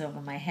 pounds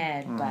over my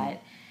head.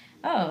 But,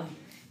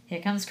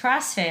 here comes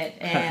CrossFit.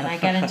 And I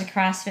got into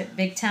CrossFit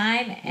big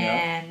time.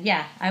 And,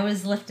 I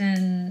was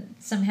lifting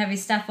some heavy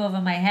stuff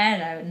over my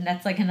head. And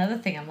that's like another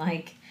thing. I'm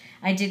like,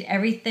 I did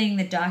everything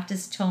the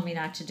doctors told me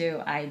not to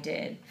do. I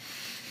did.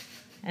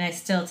 And I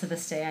still, to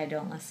this day, I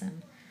don't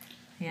listen.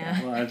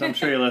 Yeah. Well, I'm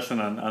sure you listen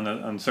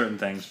on certain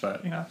things,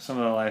 but some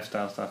of the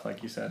lifestyle stuff,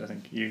 like you said, I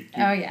think you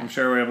I'm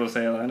sure we're able to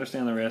say, I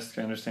understand the risk,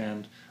 I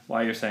understand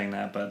why you're saying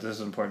that, but this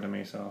is important to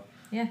me, so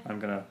I'm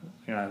gonna,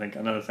 I think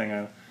another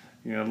thing,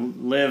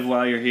 live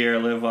while you're here,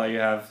 live while you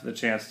have the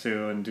chance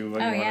to, and do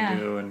what you want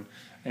to do,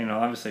 and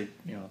obviously,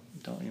 you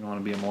don't want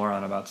to be a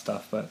moron about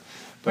stuff, but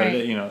right.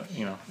 It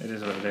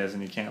is what it is,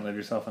 and you can't live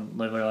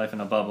your life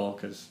in a bubble,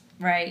 because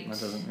that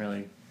doesn't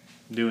really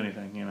do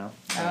anything,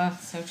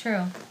 So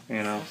true.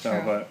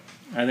 But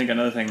I think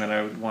another thing that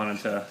I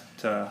wanted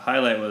to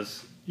highlight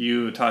was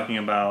you talking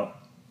about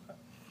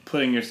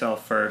putting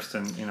yourself first,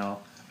 and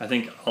I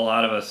think a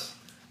lot of us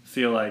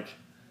feel like,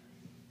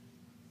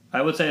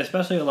 I would say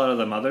especially a lot of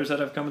the mothers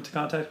that I've come into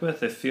contact with,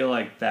 they feel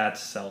like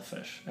that's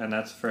selfish, and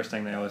that's the first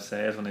thing they always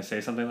say is when they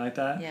say something like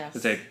that. Yes. They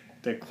say,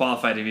 they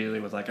qualified immediately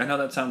with like, I know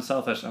that sounds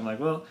selfish. I'm like,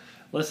 well,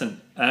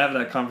 listen, I have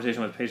that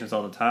conversation with patients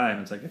all the time.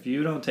 It's like, if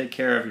you don't take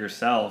care of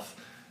yourself,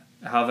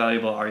 how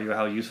valuable are you?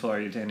 How useful are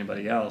you to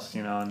anybody else?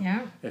 You know,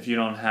 and if you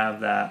don't have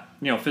that,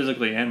 you know,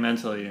 physically and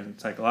mentally and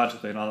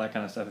psychologically and all that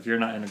kind of stuff, if you're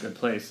not in a good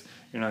place,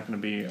 you're not going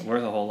to be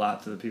worth a whole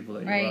lot to the people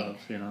that you love.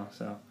 You know,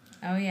 so.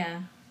 Oh yeah.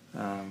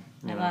 I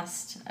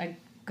lost a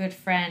good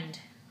friend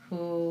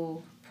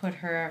who put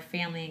her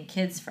family and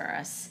kids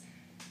first,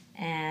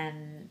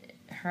 and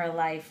her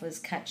life was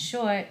cut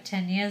short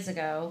 10 years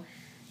ago.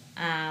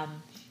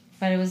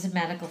 But it was a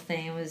medical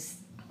thing.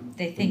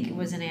 They think it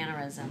was an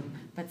aneurysm,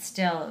 but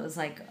still it was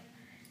like,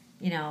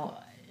 you know,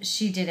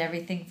 she did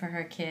everything for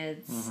her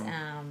kids,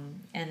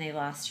 and they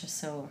lost her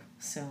so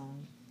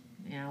soon,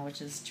 you know,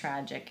 which is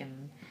tragic.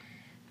 And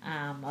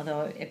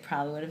although it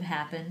probably would have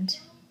happened,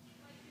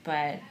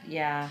 but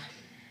yeah,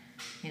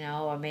 you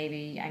know, or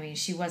maybe, I mean,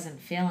 she wasn't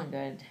feeling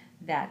good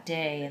that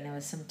day, and there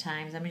was some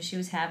times, I mean, she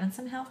was having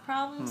some health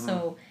problems,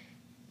 so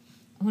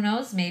who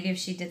knows, maybe if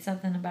she did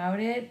something about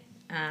it,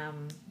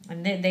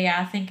 and they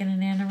are thinking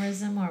an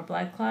aneurysm or a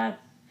blood clot.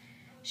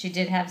 She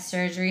did have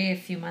surgery a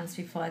few months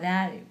before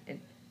that. It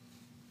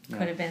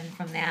could have been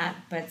from that,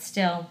 but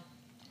still,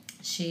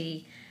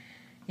 it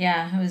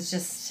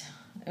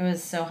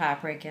was so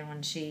heartbreaking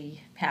when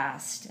she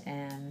passed,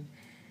 and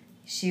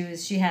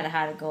she had a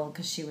heart of gold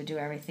because she would do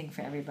everything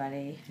for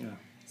everybody. Yeah.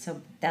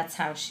 So that's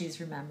how she's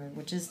remembered,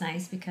 which is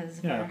nice because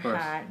of her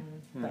heart.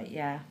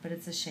 But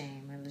it's a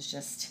shame. It was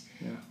just,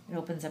 it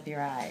opens up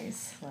your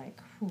eyes, like,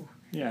 whew.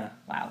 Yeah.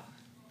 Wow.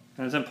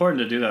 And it's important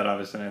to do that,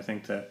 obviously, and I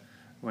think that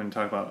when you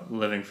talk about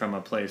living from a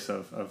place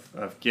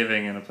of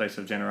giving and a place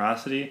of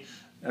generosity,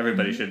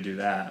 everybody should do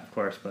that, of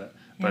course, but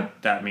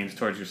that means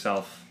towards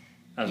yourself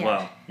as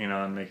well, you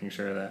know, and making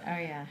sure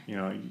that, you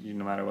know,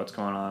 no matter what's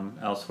going on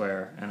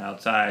elsewhere and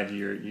outside,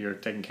 you're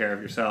taking care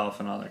of yourself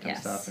and all that kind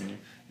of stuff, and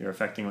you're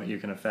affecting what you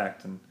can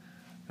affect and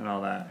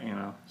all that, you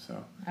know,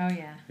 so. Oh,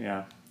 yeah.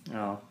 Yeah. You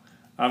know,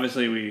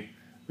 obviously,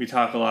 we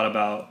talk a lot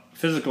about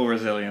physical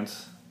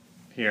resilience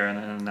here,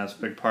 and that's a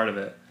big part of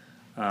it.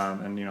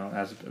 And, you know,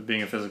 as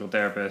being a physical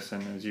therapist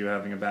and as you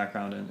having a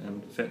background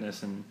in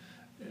fitness, and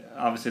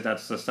obviously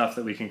that's the stuff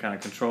that we can kind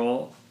of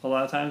control a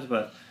lot of times,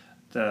 but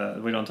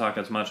we don't talk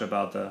as much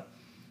about the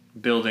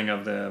building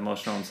of the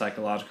emotional and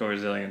psychological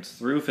resilience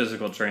through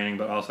physical training,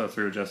 but also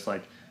through just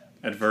like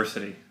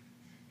adversity,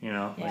 you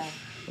know. Like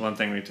one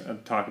thing we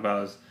talk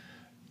about is,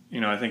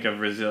 you know, I think of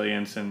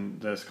resilience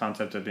and this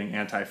concept of being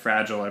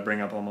anti-fragile I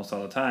bring up almost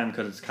all the time,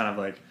 because it's kind of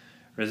like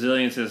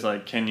resilience is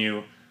like, can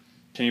you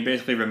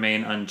basically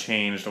remain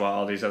unchanged while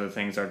all these other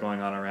things are going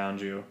on around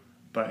you?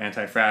 But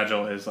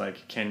anti-fragile is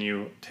like, can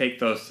you take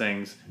those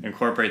things,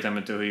 incorporate them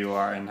into who you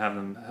are, and have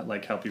them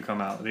like help you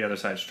come out the other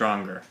side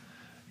stronger,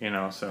 you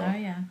know? So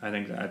I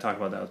think that I talk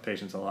about that with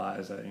patients a lot,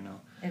 is that, you know,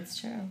 it's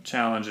true.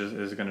 Challenge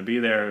is going to be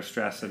there,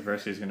 stress,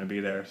 adversity is going to be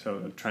there.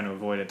 So trying to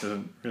avoid it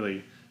doesn't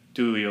really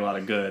do you a lot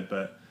of good,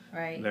 but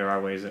there are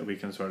ways that we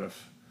can sort of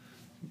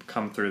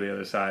come through the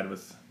other side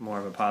with more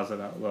of a positive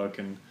outlook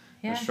and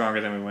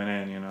stronger than we went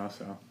in, you know,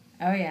 so.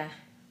 Oh, yeah.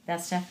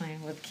 That's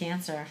definitely with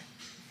cancer.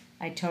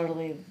 I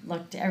totally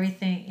looked at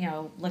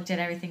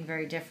everything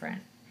very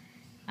different.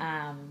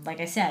 Like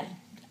I said,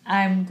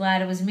 I'm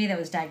glad it was me that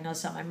was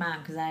diagnosed, not my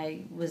mom, because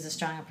I was a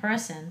stronger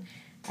person.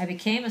 I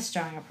became a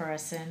stronger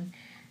person.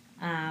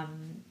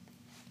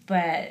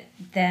 But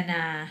then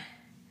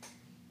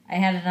I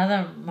had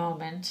another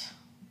moment,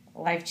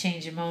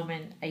 life-changing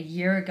moment, a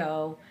year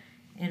ago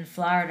in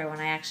Florida when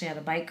I actually had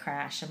a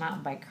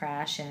mountain bike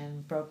crash,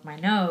 and broke my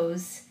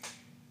nose.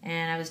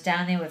 And I was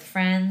down there with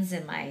friends,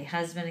 and my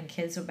husband and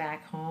kids were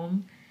back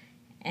home.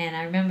 And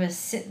I remember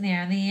sitting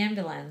there in the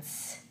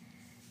ambulance,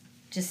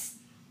 just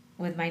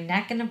with my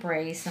neck in a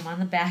brace. I'm on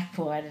the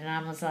backboard, and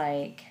I was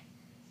like,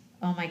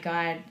 oh my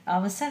God, all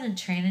of a sudden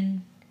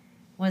training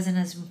wasn't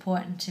as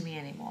important to me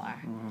anymore.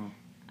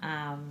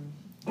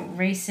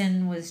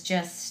 Racing was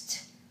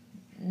just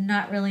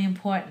not really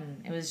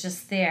important. It was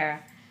just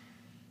there.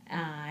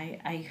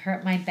 I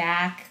hurt my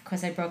back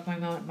because I broke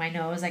my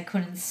nose. I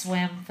couldn't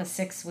swim for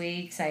 6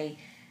 weeks. I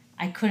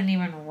couldn't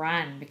even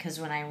run because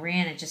when I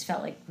ran, it just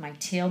felt like my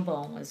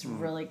tailbone was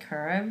really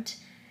curved.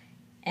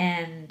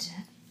 And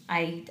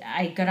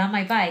I got on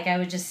my bike. I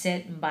would just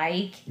sit and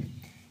bike,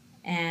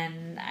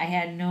 and I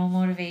had no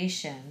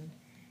motivation.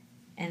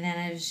 And then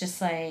I was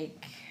just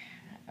like,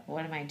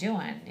 what am I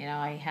doing? You know,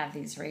 I have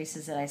these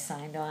races that I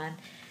signed on.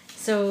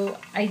 So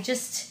I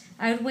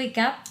would wake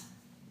up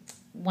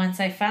once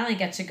I finally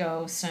got to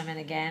go swimming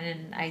again,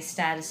 and I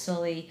started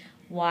slowly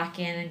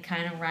walking and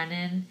kind of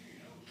running,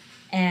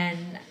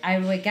 and I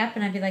would wake up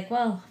and I'd be like,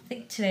 well, I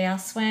think today I'll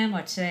swim,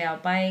 or today I'll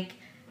bike,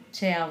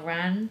 today I'll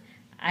run.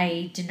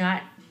 I did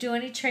not do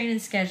any training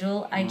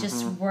schedule. I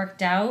just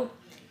worked out,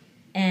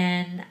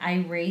 and I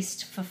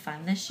raced for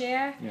fun this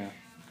year.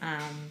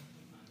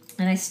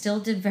 And I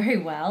still did very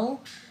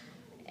well,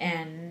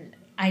 and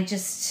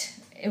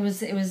it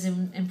was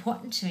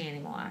important to me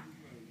anymore.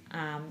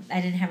 I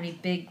didn't have any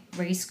big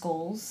race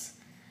goals,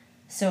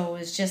 so it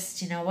was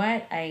just, you know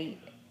what, I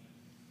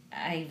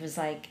was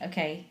like,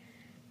 okay,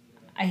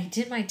 I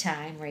did my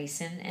time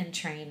racing and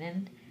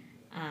training,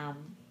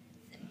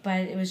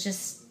 but it was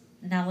just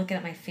now looking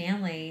at my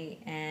family,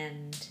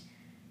 and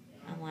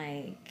I'm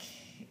like,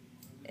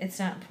 it's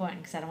not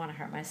important because I don't want to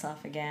hurt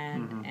myself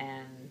again.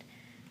 And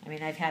I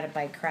mean, I've had a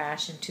bike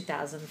crash in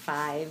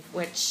 2005,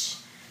 which,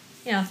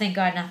 thank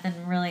God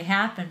nothing really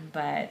happened,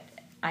 but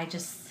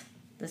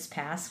this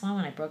past one,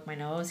 when I broke my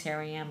nose, here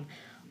I am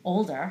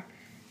older.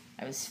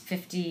 I was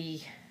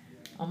 50,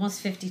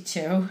 almost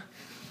 52.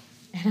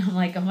 And I'm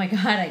like, oh my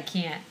God, I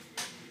can't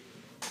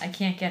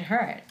get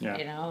hurt,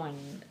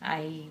 and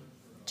I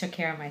took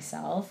care of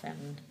myself,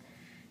 and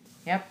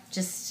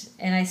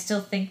and I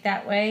still think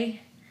that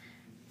way.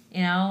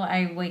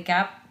 I wake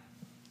up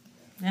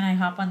and I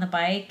hop on the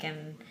bike,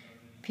 and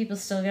people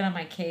still get on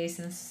my case,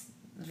 and it's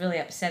really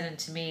upsetting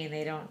to me, and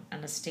they don't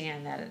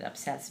understand that it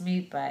upsets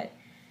me, but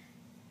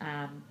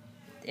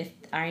if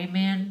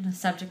the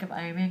subject of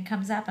Ironman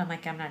comes up, I'm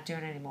like, I'm not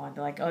doing it anymore. And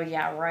they're like, oh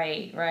yeah,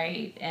 right,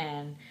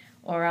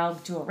 or I'll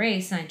do a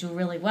race and I do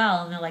really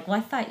well, and they're like, well,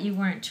 I thought you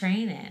weren't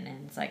training.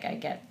 And it's like I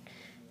get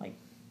like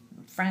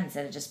friends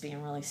that are just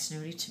being really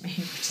snooty to me,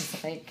 which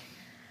is like,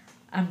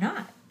 I'm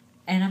not.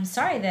 And I'm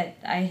sorry that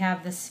I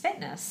have this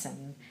fitness.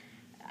 And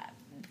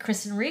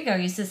Chris Enrico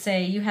used to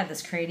say, you have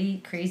this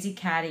crazy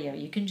cardio.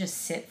 You can just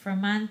sit for a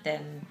month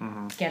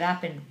and get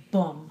up and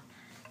boom,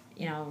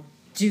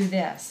 do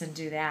this and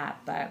do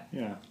that. But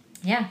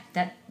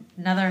that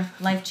another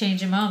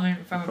life-changing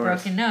moment from a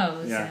broken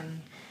nose. And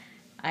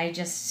I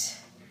just,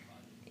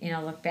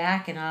 look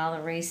back and all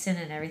the racing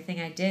and everything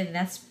I did, and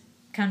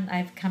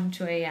I've come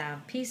to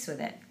a peace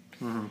with it.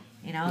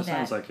 That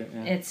sounds like it.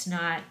 Yeah. It's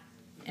not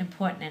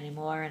important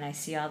anymore, and I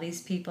see all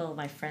these people.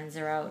 My friends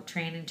are out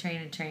training,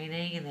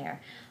 and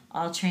they're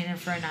all training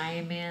for an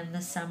Ironman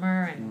this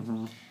summer,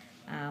 and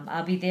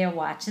I'll be there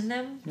watching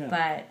them.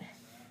 But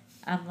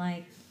I'm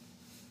like,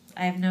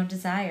 I have no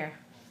desire.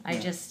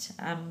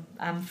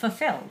 I'm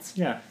fulfilled.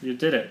 Yeah, you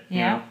did it.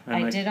 Yeah,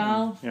 I did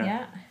all.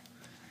 Yeah.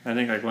 I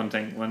think like one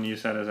thing when you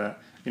said is that,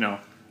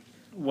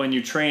 when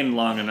you train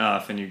long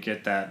enough and you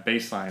get that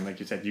baseline, like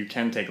you said, you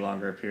can take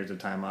longer periods of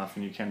time off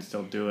and you can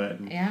still do it.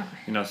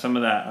 And, some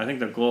of that, I think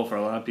the goal for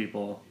a lot of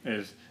people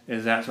is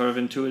that sort of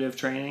intuitive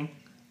training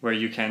where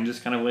you can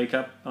just kind of wake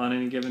up on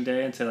any given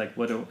day and say like,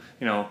 what do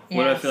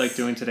I feel like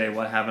doing today?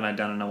 What haven't I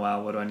done in a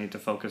while? What do I need to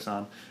focus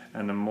on?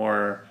 And the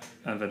more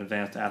of an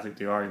advanced athlete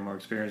you are, the more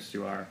experienced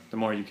you are, the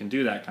more you can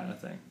do that kind of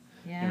thing.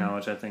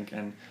 Which I think,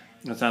 and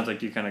it sounds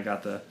like you kind of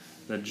got the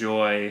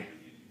joy,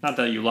 not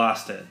that you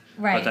lost it,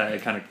 but that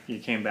it kind of, you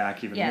came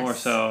back even more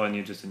so, and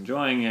you're just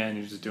enjoying it, and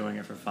you're just doing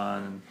it for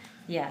fun,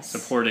 and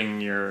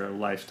supporting your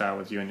lifestyle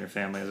with you and your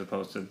family, as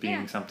opposed to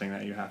being something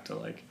that you have to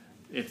like,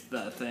 it's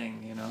the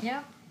thing,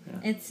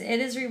 It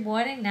is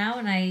rewarding now,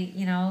 and I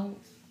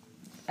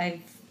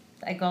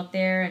go out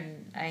there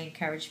and I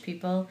encourage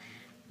people.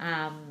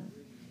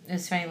 It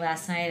was funny,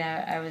 last night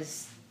I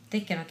was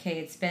thinking, okay,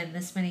 it's been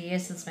this many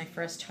years since my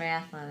first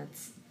triathlon.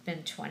 It's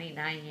been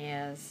 29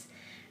 years.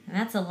 And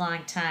that's a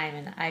long time,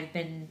 and I've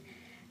been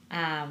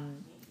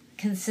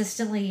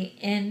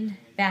consistently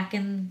back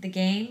in the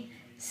game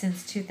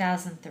since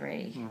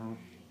 2003,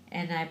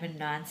 and I've been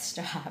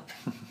nonstop,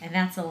 and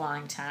that's a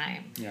long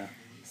time.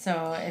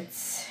 So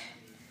it's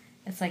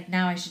like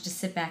now I should just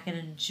sit back and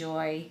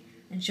enjoy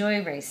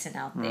racing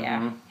out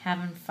there,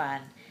 having fun,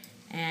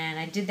 and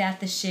I did that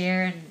this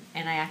year,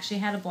 and I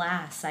actually had a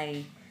blast.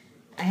 I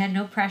had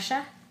no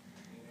pressure,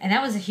 and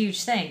that was a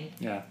huge thing.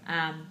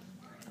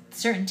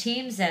 Certain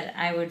teams that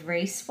I would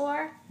race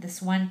for, this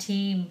one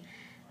team,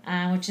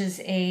 which is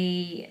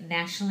a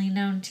nationally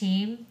known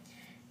team,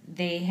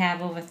 they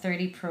have over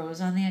 30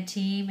 pros on their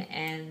team,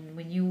 and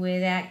when you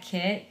wear that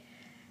kit,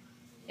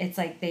 it's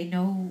like they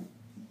know,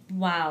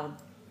 wow,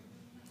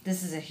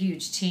 this is a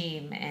huge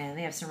team, and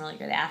they have some really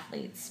good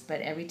athletes.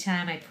 But every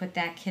time I put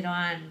that kit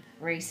on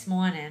race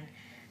morning,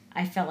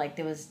 I felt like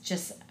there was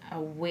just a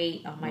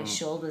weight on my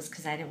shoulders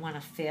because I didn't want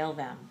to fail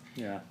them.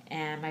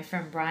 And my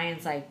friend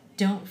Brian's like,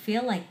 don't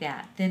feel like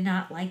that. They're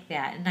not like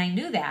that. And I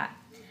knew that.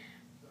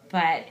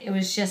 But it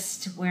was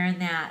just wearing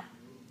that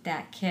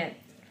kit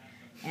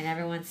and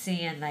everyone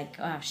seeing like,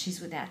 oh,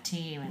 she's with that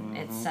team, and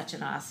it's such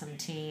an awesome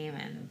team.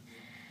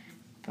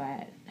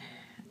 But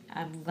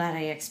I'm glad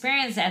I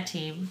experienced that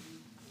team.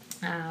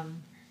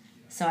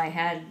 So I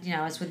had,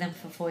 I was with them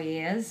for 4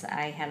 years.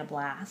 I had a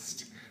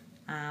blast.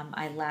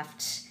 I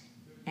left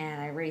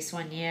and I raced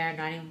 1 year,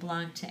 not even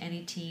belonged to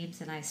any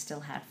teams, and I still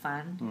had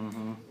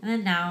fun. And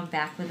then now I'm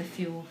back with a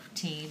few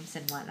teams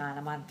and whatnot.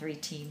 I'm on 3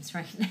 teams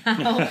right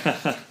now.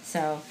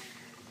 So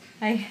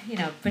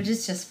but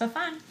it's just for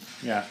fun.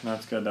 Yeah,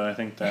 that's good though. I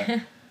think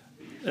that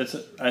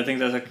I think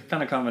there's a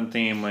kind of common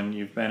theme when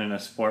you've been in a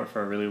sport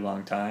for a really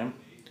long time,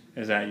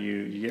 is that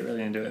you get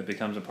really into it, it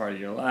becomes a part of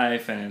your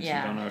life, and you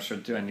don't know what to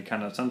do, and you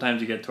kind of,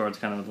 sometimes you get towards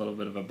kind of a little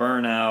bit of a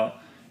burnout.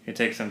 You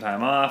take some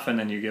time off, and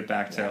then you get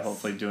back to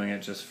hopefully doing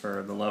it just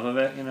for the love of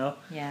it,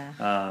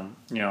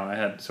 I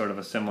had sort of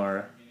a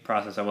similar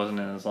process. I wasn't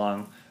in as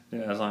long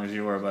as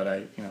you were,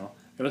 but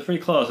it was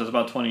pretty close. It was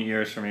about 20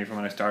 years for me from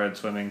when I started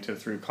swimming to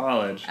through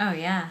college. Oh,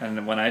 yeah.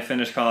 And when I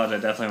finished college, I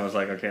definitely was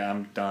like, okay,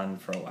 I'm done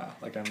for a while.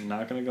 Like, I'm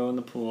not going to go in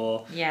the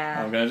pool.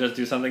 Yeah. I'm going to just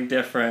do something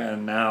different.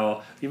 And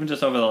now, even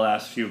just over the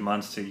last few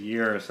months to a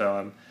year or so,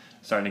 I'm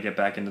starting to get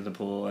back into the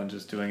pool and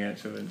just doing it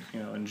to,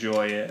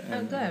 enjoy it.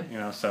 And,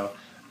 good. So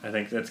I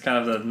think it's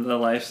kind of the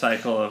life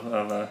cycle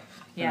of an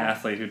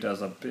athlete who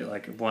does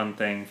one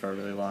thing for a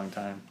really long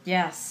time.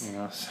 Yes.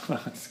 So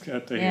it's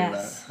good to hear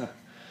that.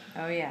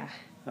 Oh, yeah.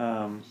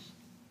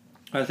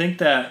 I think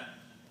that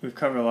we've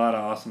covered a lot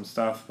of awesome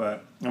stuff,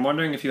 but I'm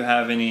wondering if you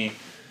have any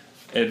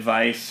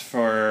advice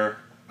for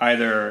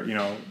either,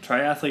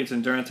 triathletes,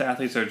 endurance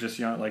athletes, or just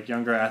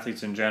younger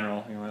athletes in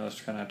general.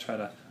 Let's kind of try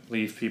to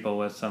leave people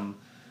with some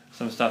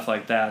stuff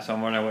like that. So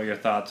I'm wondering what your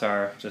thoughts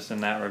are just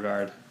in that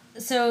regard.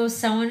 So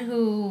someone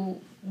who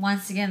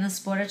wants to get in the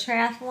sport of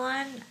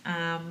triathlon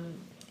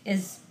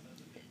is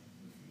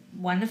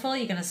wonderful.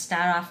 You're going to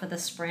start off with a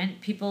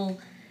sprint.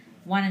 People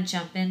want to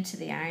jump into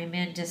the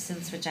Ironman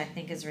distance, which I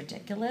think is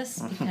ridiculous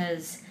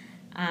because,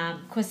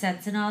 of course,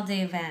 that's an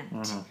all-day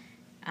event.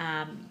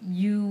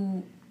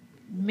 You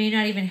may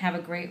not even have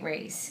a great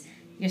race.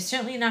 You're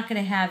certainly not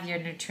going to have your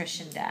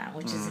nutrition down,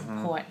 which is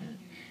important.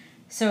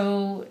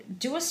 So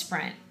do a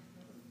sprint.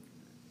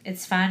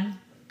 It's fun.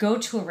 Go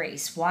to a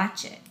race.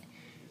 Watch it.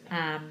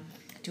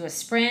 Do a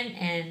sprint,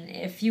 and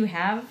if you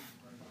have,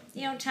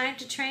 time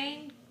to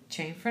train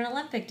for an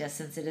Olympic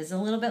distance. It is a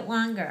little bit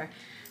longer.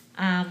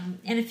 And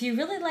if you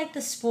really like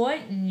the sport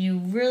and you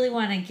really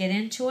want to get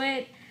into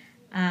it,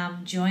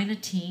 join a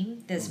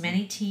team. There's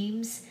many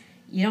teams.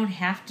 You don't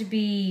have to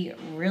be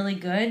really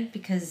good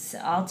because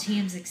all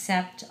teams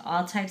accept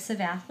all types of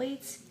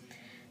athletes.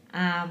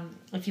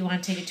 If you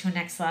want to take it to a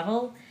next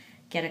level,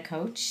 get a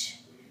coach.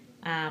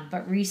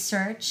 But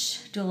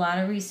research, do a lot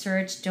of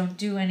research. Don't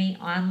do any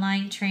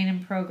online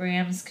training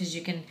programs because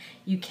you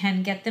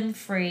can get them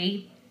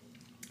free,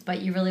 but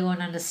you really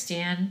won't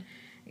understand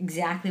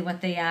exactly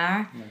what they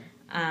are.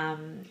 Right.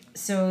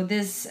 So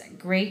there's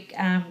great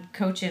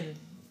coaching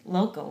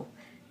local.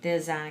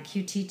 There's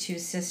QT2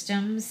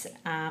 systems,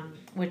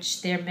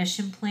 which their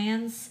mission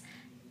plans,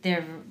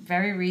 they're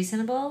very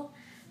reasonable.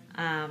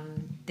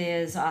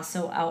 There's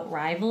also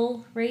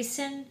Outrival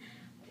Racing,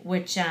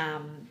 which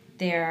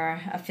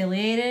they're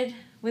affiliated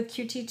with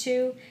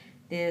QT2.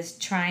 There's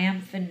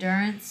Triumph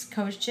Endurance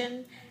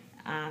Coaching.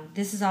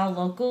 This is all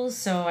local,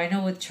 so I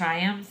know with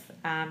Triumph,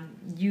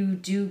 you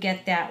do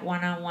get that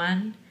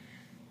one-on-one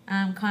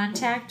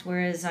contact,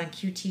 whereas on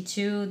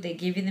QT2, they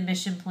give you the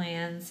mission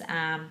plans.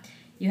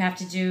 You have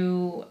to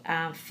do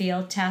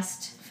field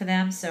test for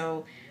them.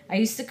 So I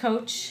used to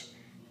coach.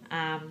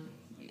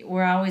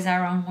 We're always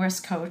our own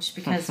worst coach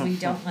because we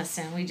don't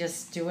listen. We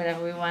just do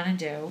whatever we want to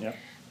do. Yep.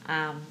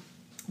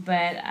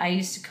 But I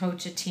used to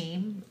coach a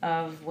team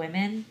of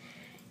women,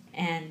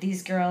 and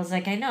these girls,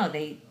 I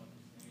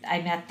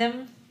met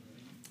them.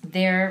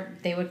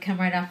 They would come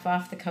right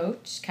off the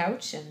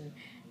couch, and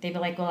they'd be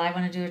like, well, I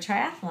want to do a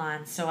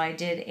triathlon. So I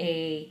did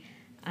a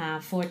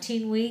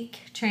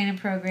 14-week training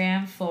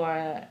program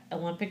for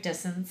Olympic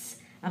distance.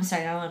 I'm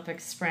sorry, not Olympic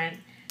sprint.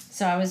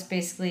 So I was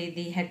basically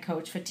the head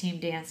coach for Team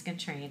Dance and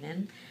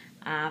Training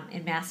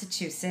in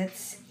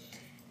Massachusetts.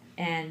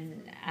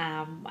 And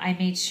I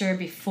made sure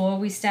before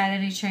we started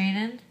any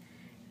training,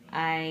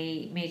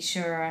 I made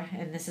sure,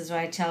 and this is what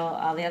I tell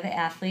all the other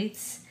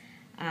athletes,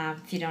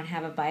 if you don't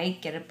have a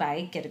bike, get a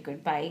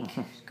good bike,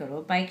 go to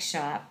a bike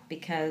shop,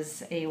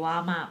 because a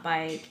Walmart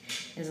bike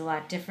is a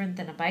lot different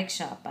than a bike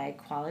shop bike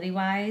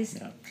quality-wise.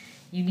 Yeah.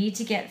 You need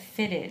to get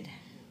fitted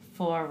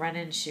for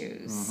running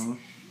shoes. Mm-hmm.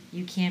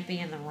 You can't be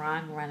in the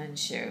wrong running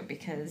shoe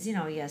because,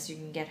 yes, you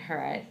can get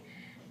hurt.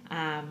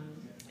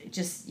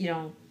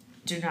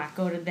 Do not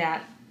go to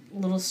that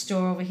little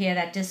store over here,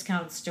 that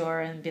discount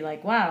store, and be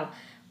like, wow,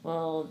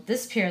 well,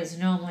 this pair is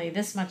normally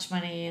this much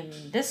money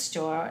in this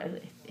store.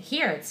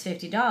 Here it's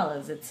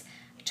 $50. It's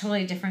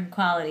totally different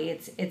quality.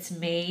 It's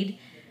made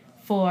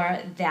for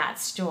that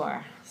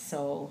store.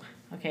 So,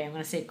 okay, I'm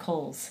going to say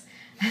Kohl's.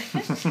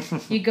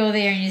 You go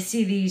there and you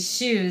see these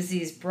shoes,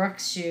 these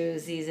Brooks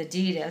shoes, these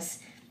Adidas,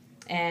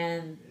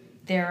 and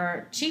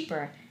they're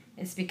cheaper.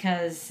 It's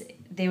because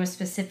they were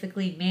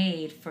specifically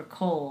made for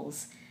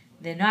Kohl's.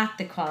 They're not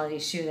the quality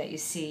shoe that you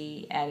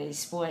see at a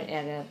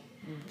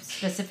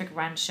specific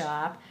run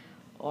shop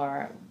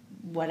or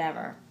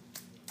whatever.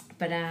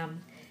 But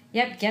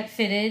get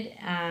fitted.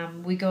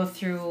 We go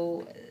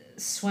through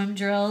swim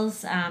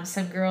drills.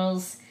 Some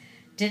girls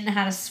didn't know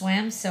how to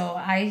swim, so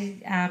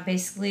I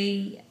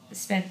basically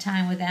spent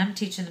time with them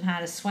teaching them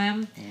how to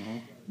swim. Mm-hmm.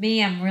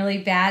 Me, I'm really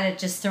bad at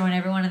just throwing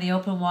everyone in the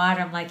open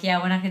water. I'm like,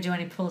 yeah, we're not going to do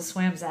any pool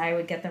swims. I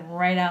would get them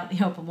right out in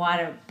the open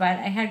water. But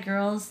I had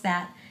girls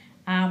that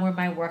were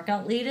my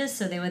workout leaders,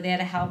 so they were there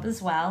to help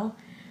as well.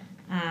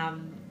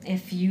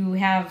 If you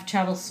have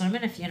trouble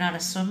swimming, if you're not a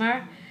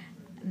swimmer,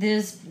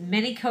 there's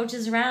many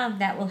coaches around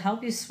that will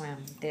help you swim.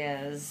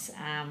 There's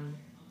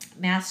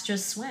Master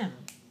Swim.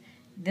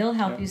 They'll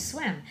help you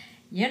swim.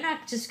 You're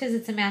not, just because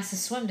it's a Master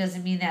Swim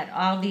doesn't mean that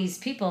all these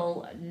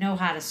people know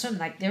how to swim.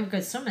 Like, they're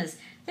good swimmers.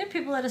 there are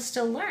people that are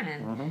still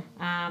learning.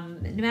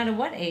 Mm-hmm. No matter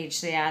what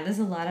age they are, there's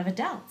a lot of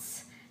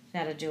adults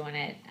that are doing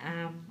it.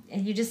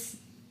 And you just,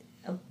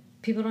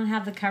 people don't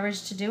have the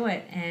courage to do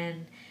it.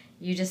 And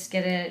you just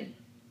got to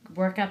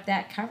work up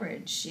that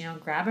courage. You know,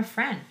 grab a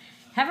friend.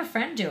 Have a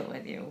friend do it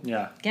with you.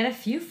 Yeah. Get a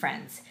few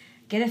friends.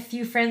 Get a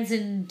few friends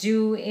and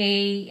do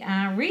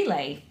a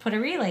relay. Put a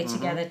relay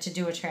together to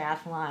do a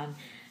triathlon.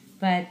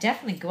 But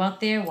definitely go out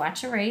there,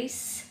 watch a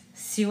race,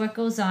 see what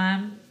goes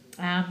on.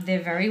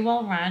 They're very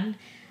well run.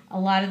 A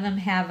lot of them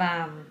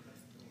have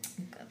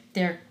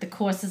the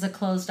courses are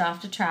closed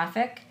off to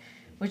traffic,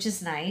 which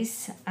is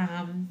nice.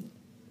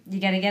 You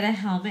got to get a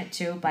helmet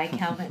too. Bike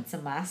helmet's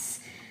a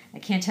must. I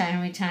can't tell you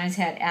how many times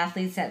I had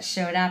athletes that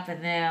showed up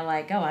and they're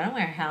like, "Oh, I don't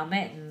wear a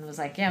helmet," and was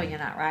like, "Yeah, well, you're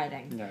not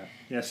riding." Yeah.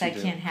 Yes, so you I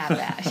do. can't have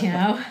that, you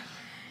know.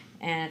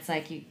 And it's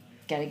like you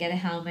got to get a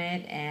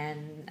helmet,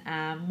 and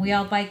we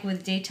all bike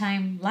with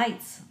daytime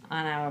lights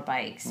on our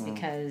bikes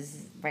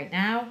because right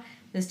now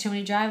there's too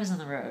many drivers on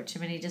the road, too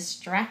many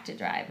distracted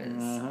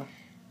drivers.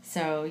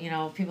 So, you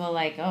know, people are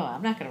like, "Oh,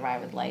 I'm not going to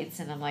ride with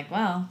lights." And I'm like,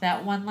 well,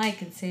 that one light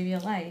can save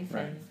your life.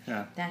 Right.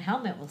 And that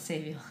helmet will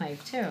save your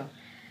life too.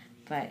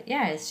 But,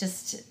 yeah, it's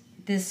just,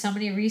 there's so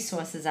many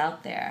resources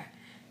out there.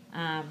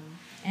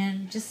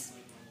 And just,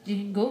 you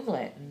can Google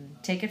it and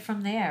take it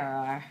from there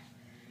or,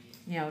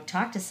 you know,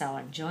 talk to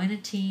someone, join a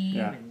team.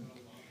 Yeah.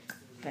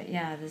 But,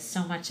 yeah, there's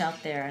so much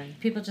out there. And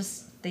people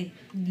just, they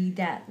need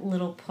that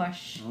little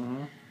push.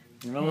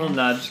 Give them a little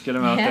nudge, get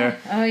them out there.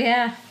 Oh,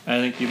 yeah. I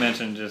think you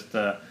mentioned just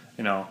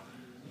you know,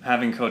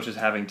 having coaches,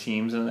 having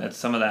teams, and it's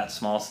some of that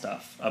small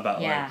stuff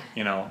about like,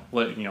 you know,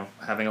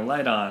 having a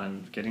light on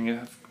and getting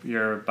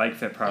your bike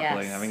fit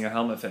properly and having your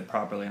helmet fit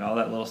properly and all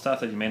that little stuff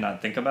that you may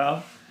not think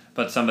about.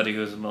 But somebody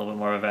who's a little bit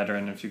more of a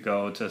veteran, if you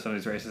go to some of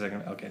these races, they're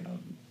going to, okay, no,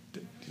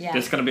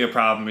 this is going to be a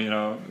problem, you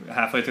know,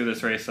 halfway through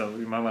this race, so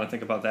you might want to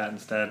think about that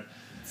instead.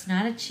 It's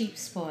not a cheap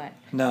sport.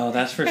 No,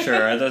 that's for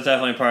sure. That's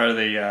definitely part of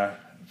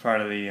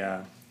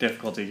the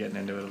difficulty getting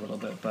into it a little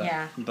bit, but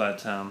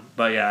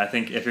yeah, I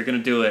think if you're gonna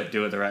do it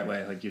the right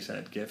way, like you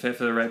said. Get fit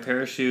for the right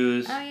pair of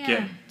shoes.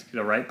 Get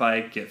the right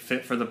bike. Get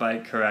fit for the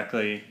bike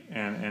correctly,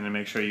 and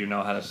make sure you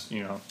know how to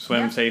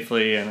swim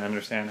safely and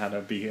understand how to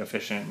be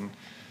efficient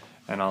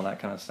and all that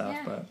kind of stuff.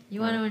 Yeah. But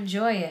you want to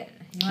enjoy it.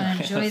 You want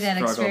to enjoy that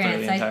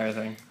experience. The entire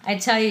thing. I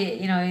tell you,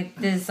 you know,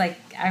 there's like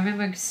I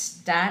remember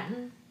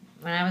starting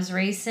when I was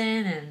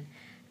racing, and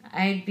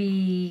I'd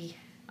be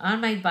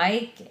on my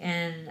bike,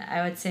 and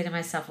I would say to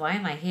myself, "Why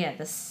am I here?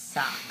 This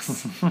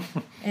sucks.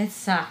 It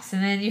sucks."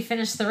 And then you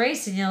finish the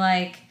race, and you're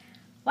like,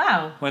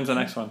 "Wow, when's the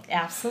next one?"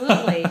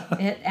 Absolutely,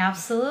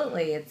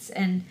 absolutely.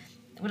 And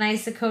when I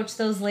used to coach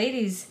those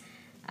ladies,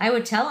 I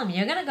would tell them,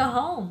 "You're gonna go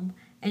home,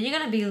 and you're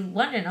gonna be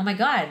wondering, oh my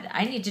God,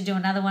 I need to do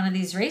another one of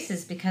these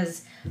races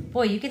because,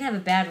 boy, you can have a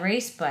bad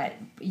race, but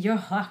you're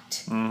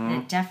hooked.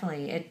 And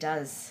it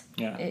does.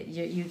 Yeah.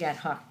 You get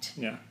hooked.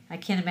 Yeah. I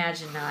can't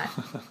imagine not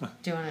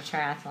doing a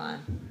triathlon.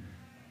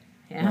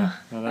 Yeah.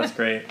 Well, that's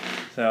great.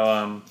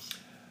 So,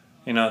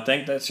 you know, I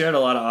think that shared a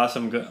lot of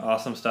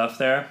awesome stuff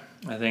there.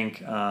 I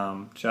think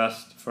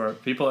just for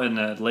people in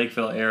the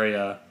Lakeville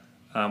area,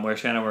 where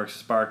Shannon works,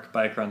 Spark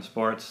Bike Run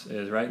Sports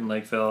is right in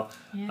Lakeville.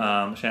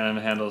 Yeah. Shannon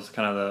handles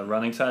kind of the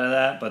running side of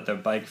that, but the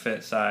bike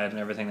fit side and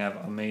everything, they have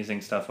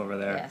amazing stuff over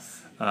there.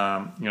 Yes.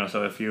 You know,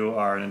 so if you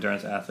are an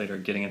endurance athlete or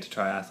getting into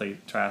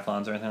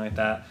triathlons or anything like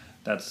that,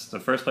 that's the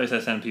first place I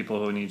send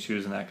people who need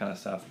shoes and that kind of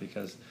stuff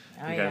because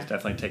you guys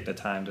definitely take the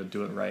time to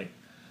do it right.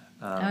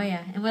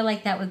 And we're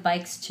like that with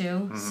bikes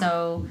too.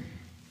 So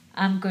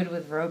I'm good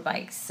with road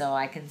bikes, so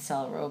I can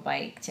sell a road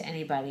bike to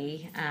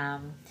anybody.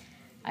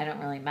 I don't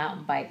really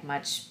mountain bike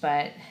much,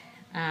 but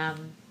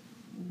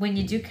when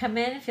you do come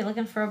in, if you're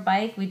looking for a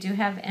bike, we do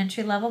have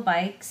entry-level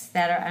bikes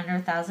that are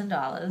under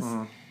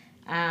 $1,000.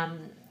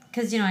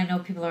 Because, you know, I know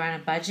people are on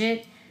a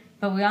budget,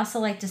 but we also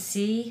like to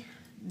see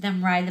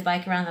them ride the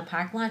bike around the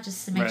parking lot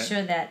just to make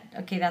sure that,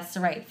 okay, that's the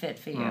right fit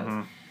for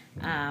you.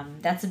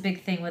 That's a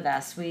big thing with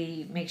us.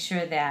 We make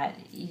sure that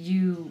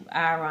you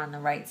are on the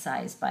right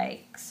size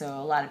bike. So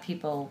a lot of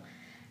people,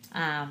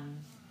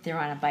 they're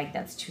on a bike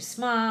that's too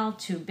small,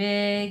 too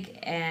big,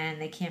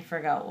 and they can't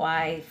figure out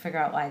why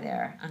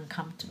they're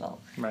uncomfortable.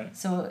 Right.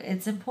 So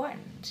it's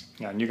important.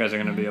 Yeah, and you guys are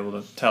going to be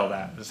able to tell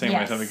that. The same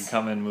way somebody can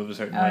come in, move a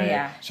certain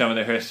way, show me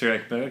their history,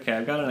 like, okay,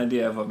 I've got an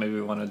idea of what maybe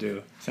we want to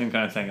do. Same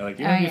kind of thing. Like,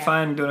 you may be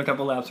fine doing a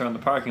couple laps around the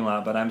parking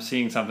lot, but I'm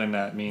seeing something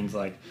that means,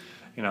 like,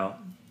 you know,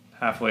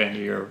 halfway into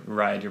your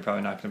ride, you're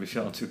probably not going to be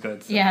feeling too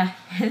good. So. Yeah,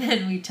 and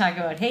then we talk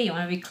about, hey, you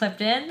want to be clipped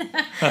in?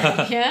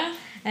 Yeah.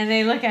 And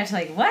they look at you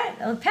like, what?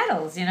 Oh,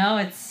 pedals, you know,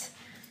 it's,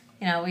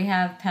 you know, we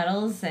have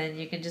pedals and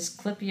you can just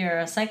clip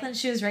your cycling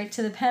shoes right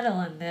to the pedal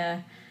and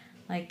they're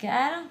like,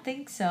 I don't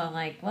think so. I'm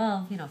like,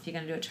 well, you know, if you're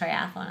going to do a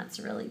triathlon, it's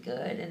really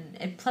good.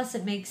 And plus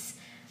it makes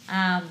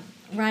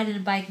riding a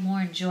bike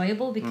more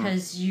enjoyable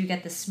because you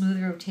get the smooth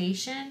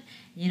rotation.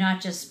 You're not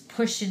just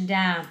pushing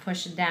down.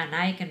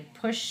 Now you can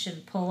push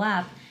and pull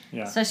up,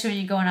 especially when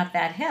you're going up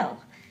that hill.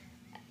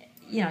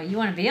 You know, you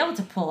want to be able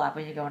to pull up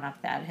when you're going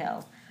up that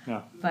hill.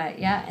 Yeah. But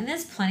yeah, and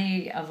there's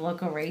plenty of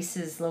local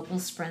races, local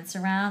sprints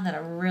around that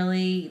are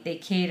really, they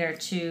cater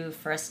to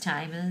first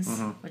timers,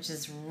 which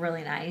is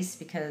really nice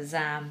because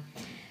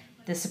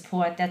the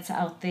support that's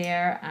out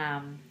there,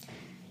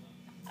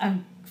 a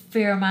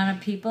fair amount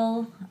of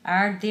people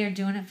are there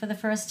doing it for the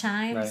first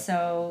time. Right.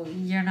 So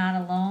you're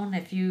not alone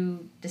if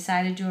you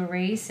decide to do a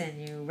race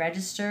and you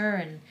register,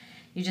 and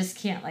you just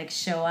can't like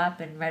show up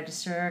and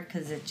register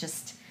because it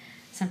just,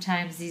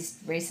 sometimes these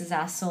races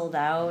are sold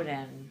out.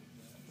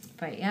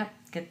 But yep,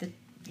 get the,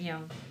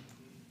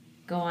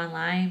 go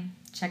online,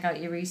 check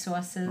out your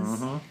resources.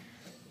 Awesome.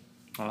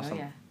 Oh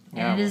yeah.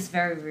 And it is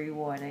very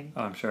rewarding.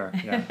 Oh, I'm sure.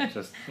 Yeah.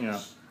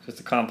 just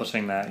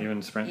accomplishing that,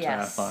 even sprint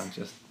triathlon,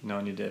 just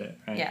knowing you did it,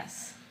 right?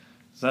 Yes.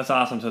 So that's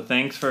awesome. So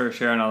thanks for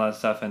sharing all that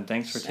stuff, and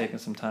thanks for taking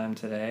some time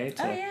today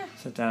to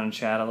sit down and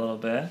chat a little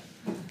bit.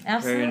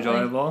 Absolutely. Very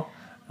enjoyable.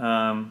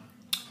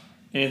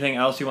 Anything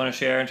else you want to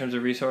share in terms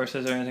of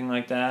resources or anything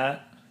like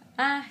that?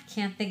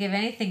 Can't think of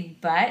anything,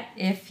 but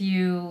if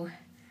you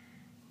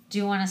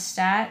do want to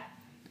start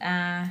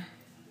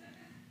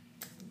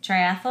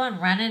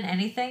triathlon, running,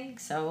 anything,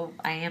 so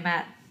I am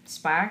at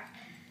Spark.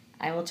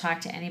 I will talk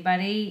to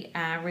anybody.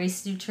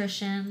 Race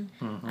nutrition.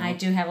 I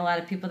do have a lot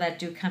of people that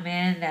do come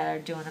in that are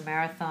doing a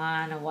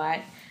marathon or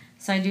what.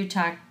 So I do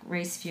talk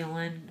race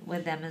fueling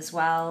with them as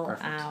well.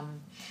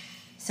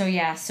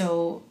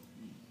 So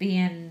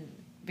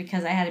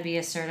because I had to be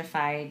a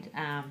certified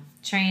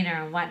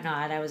trainer and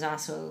whatnot, I was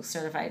also a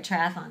certified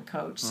triathlon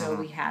coach. So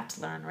we had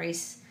to learn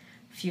race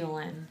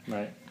fueling.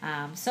 Right.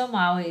 So I'm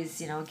always,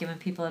 giving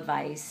people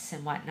advice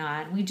and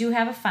whatnot. We do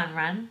have a fun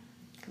run.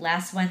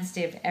 Last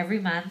Wednesday of every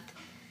month.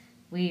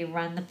 We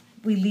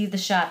leave the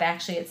shop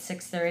actually at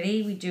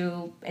 6:30. We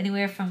do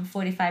anywhere from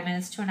 45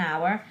 minutes to an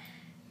hour.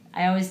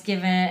 I always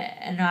give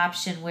an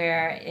option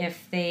where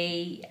if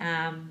they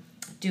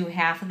do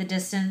half of the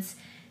distance,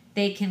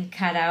 they can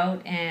cut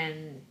out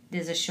and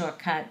there's a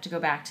shortcut to go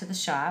back to the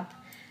shop.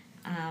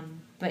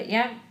 But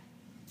yeah,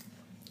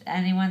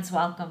 anyone's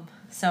welcome.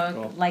 So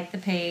cool. Like the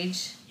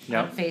page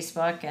on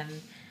Facebook and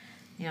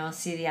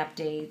see the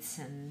updates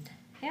and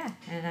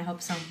I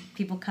hope some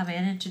people come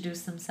in and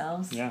introduce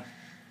themselves. Yeah.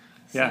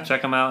 Yeah,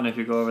 check them out, and if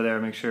you go over there,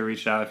 make sure to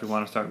reach out if you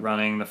want to start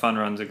running. The Fun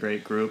Run's a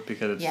great group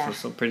because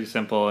it's pretty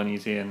simple and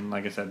easy, and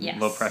like I said,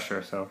 low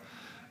pressure. So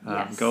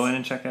go in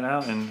and check it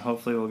out, and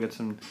hopefully we'll get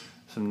some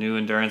new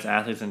endurance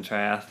athletes and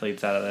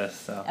triathletes out of this.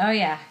 So. Oh,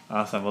 yeah.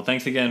 Awesome. Well,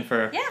 thanks again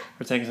for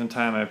taking some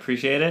time. I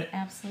appreciate it.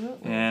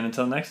 Absolutely. And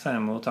until next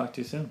time, we'll talk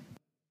to you soon.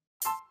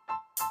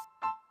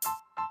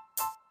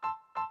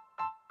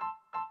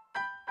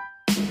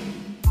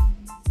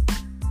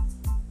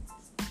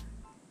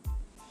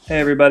 Hey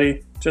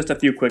everybody, just a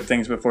few quick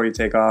things before you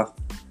take off.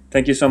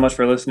 Thank you so much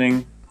for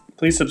listening.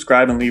 Please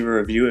subscribe and leave a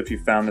review if you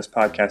found this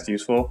podcast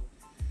useful.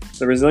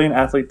 The Resilient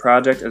Athlete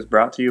Project is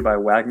brought to you by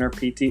Wagner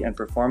PT and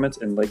Performance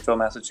in Lakeville,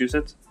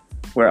 Massachusetts,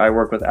 where I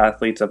work with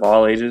athletes of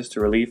all ages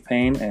to relieve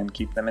pain and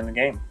keep them in the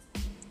game.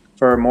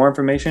 For more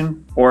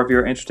information, or if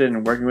you're interested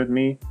in working with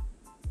me,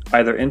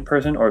 either in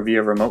person or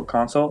via remote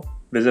consult,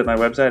 visit my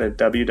website at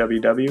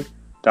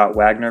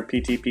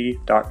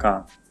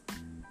www.wagnerptp.com.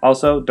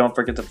 Also, don't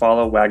forget to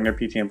follow Wagner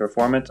PT and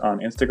Performance on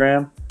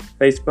Instagram,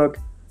 Facebook,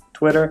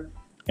 Twitter,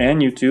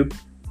 and YouTube,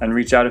 and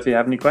reach out if you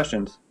have any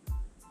questions.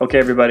 Okay,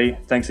 everybody,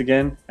 thanks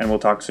again, and we'll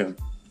talk soon.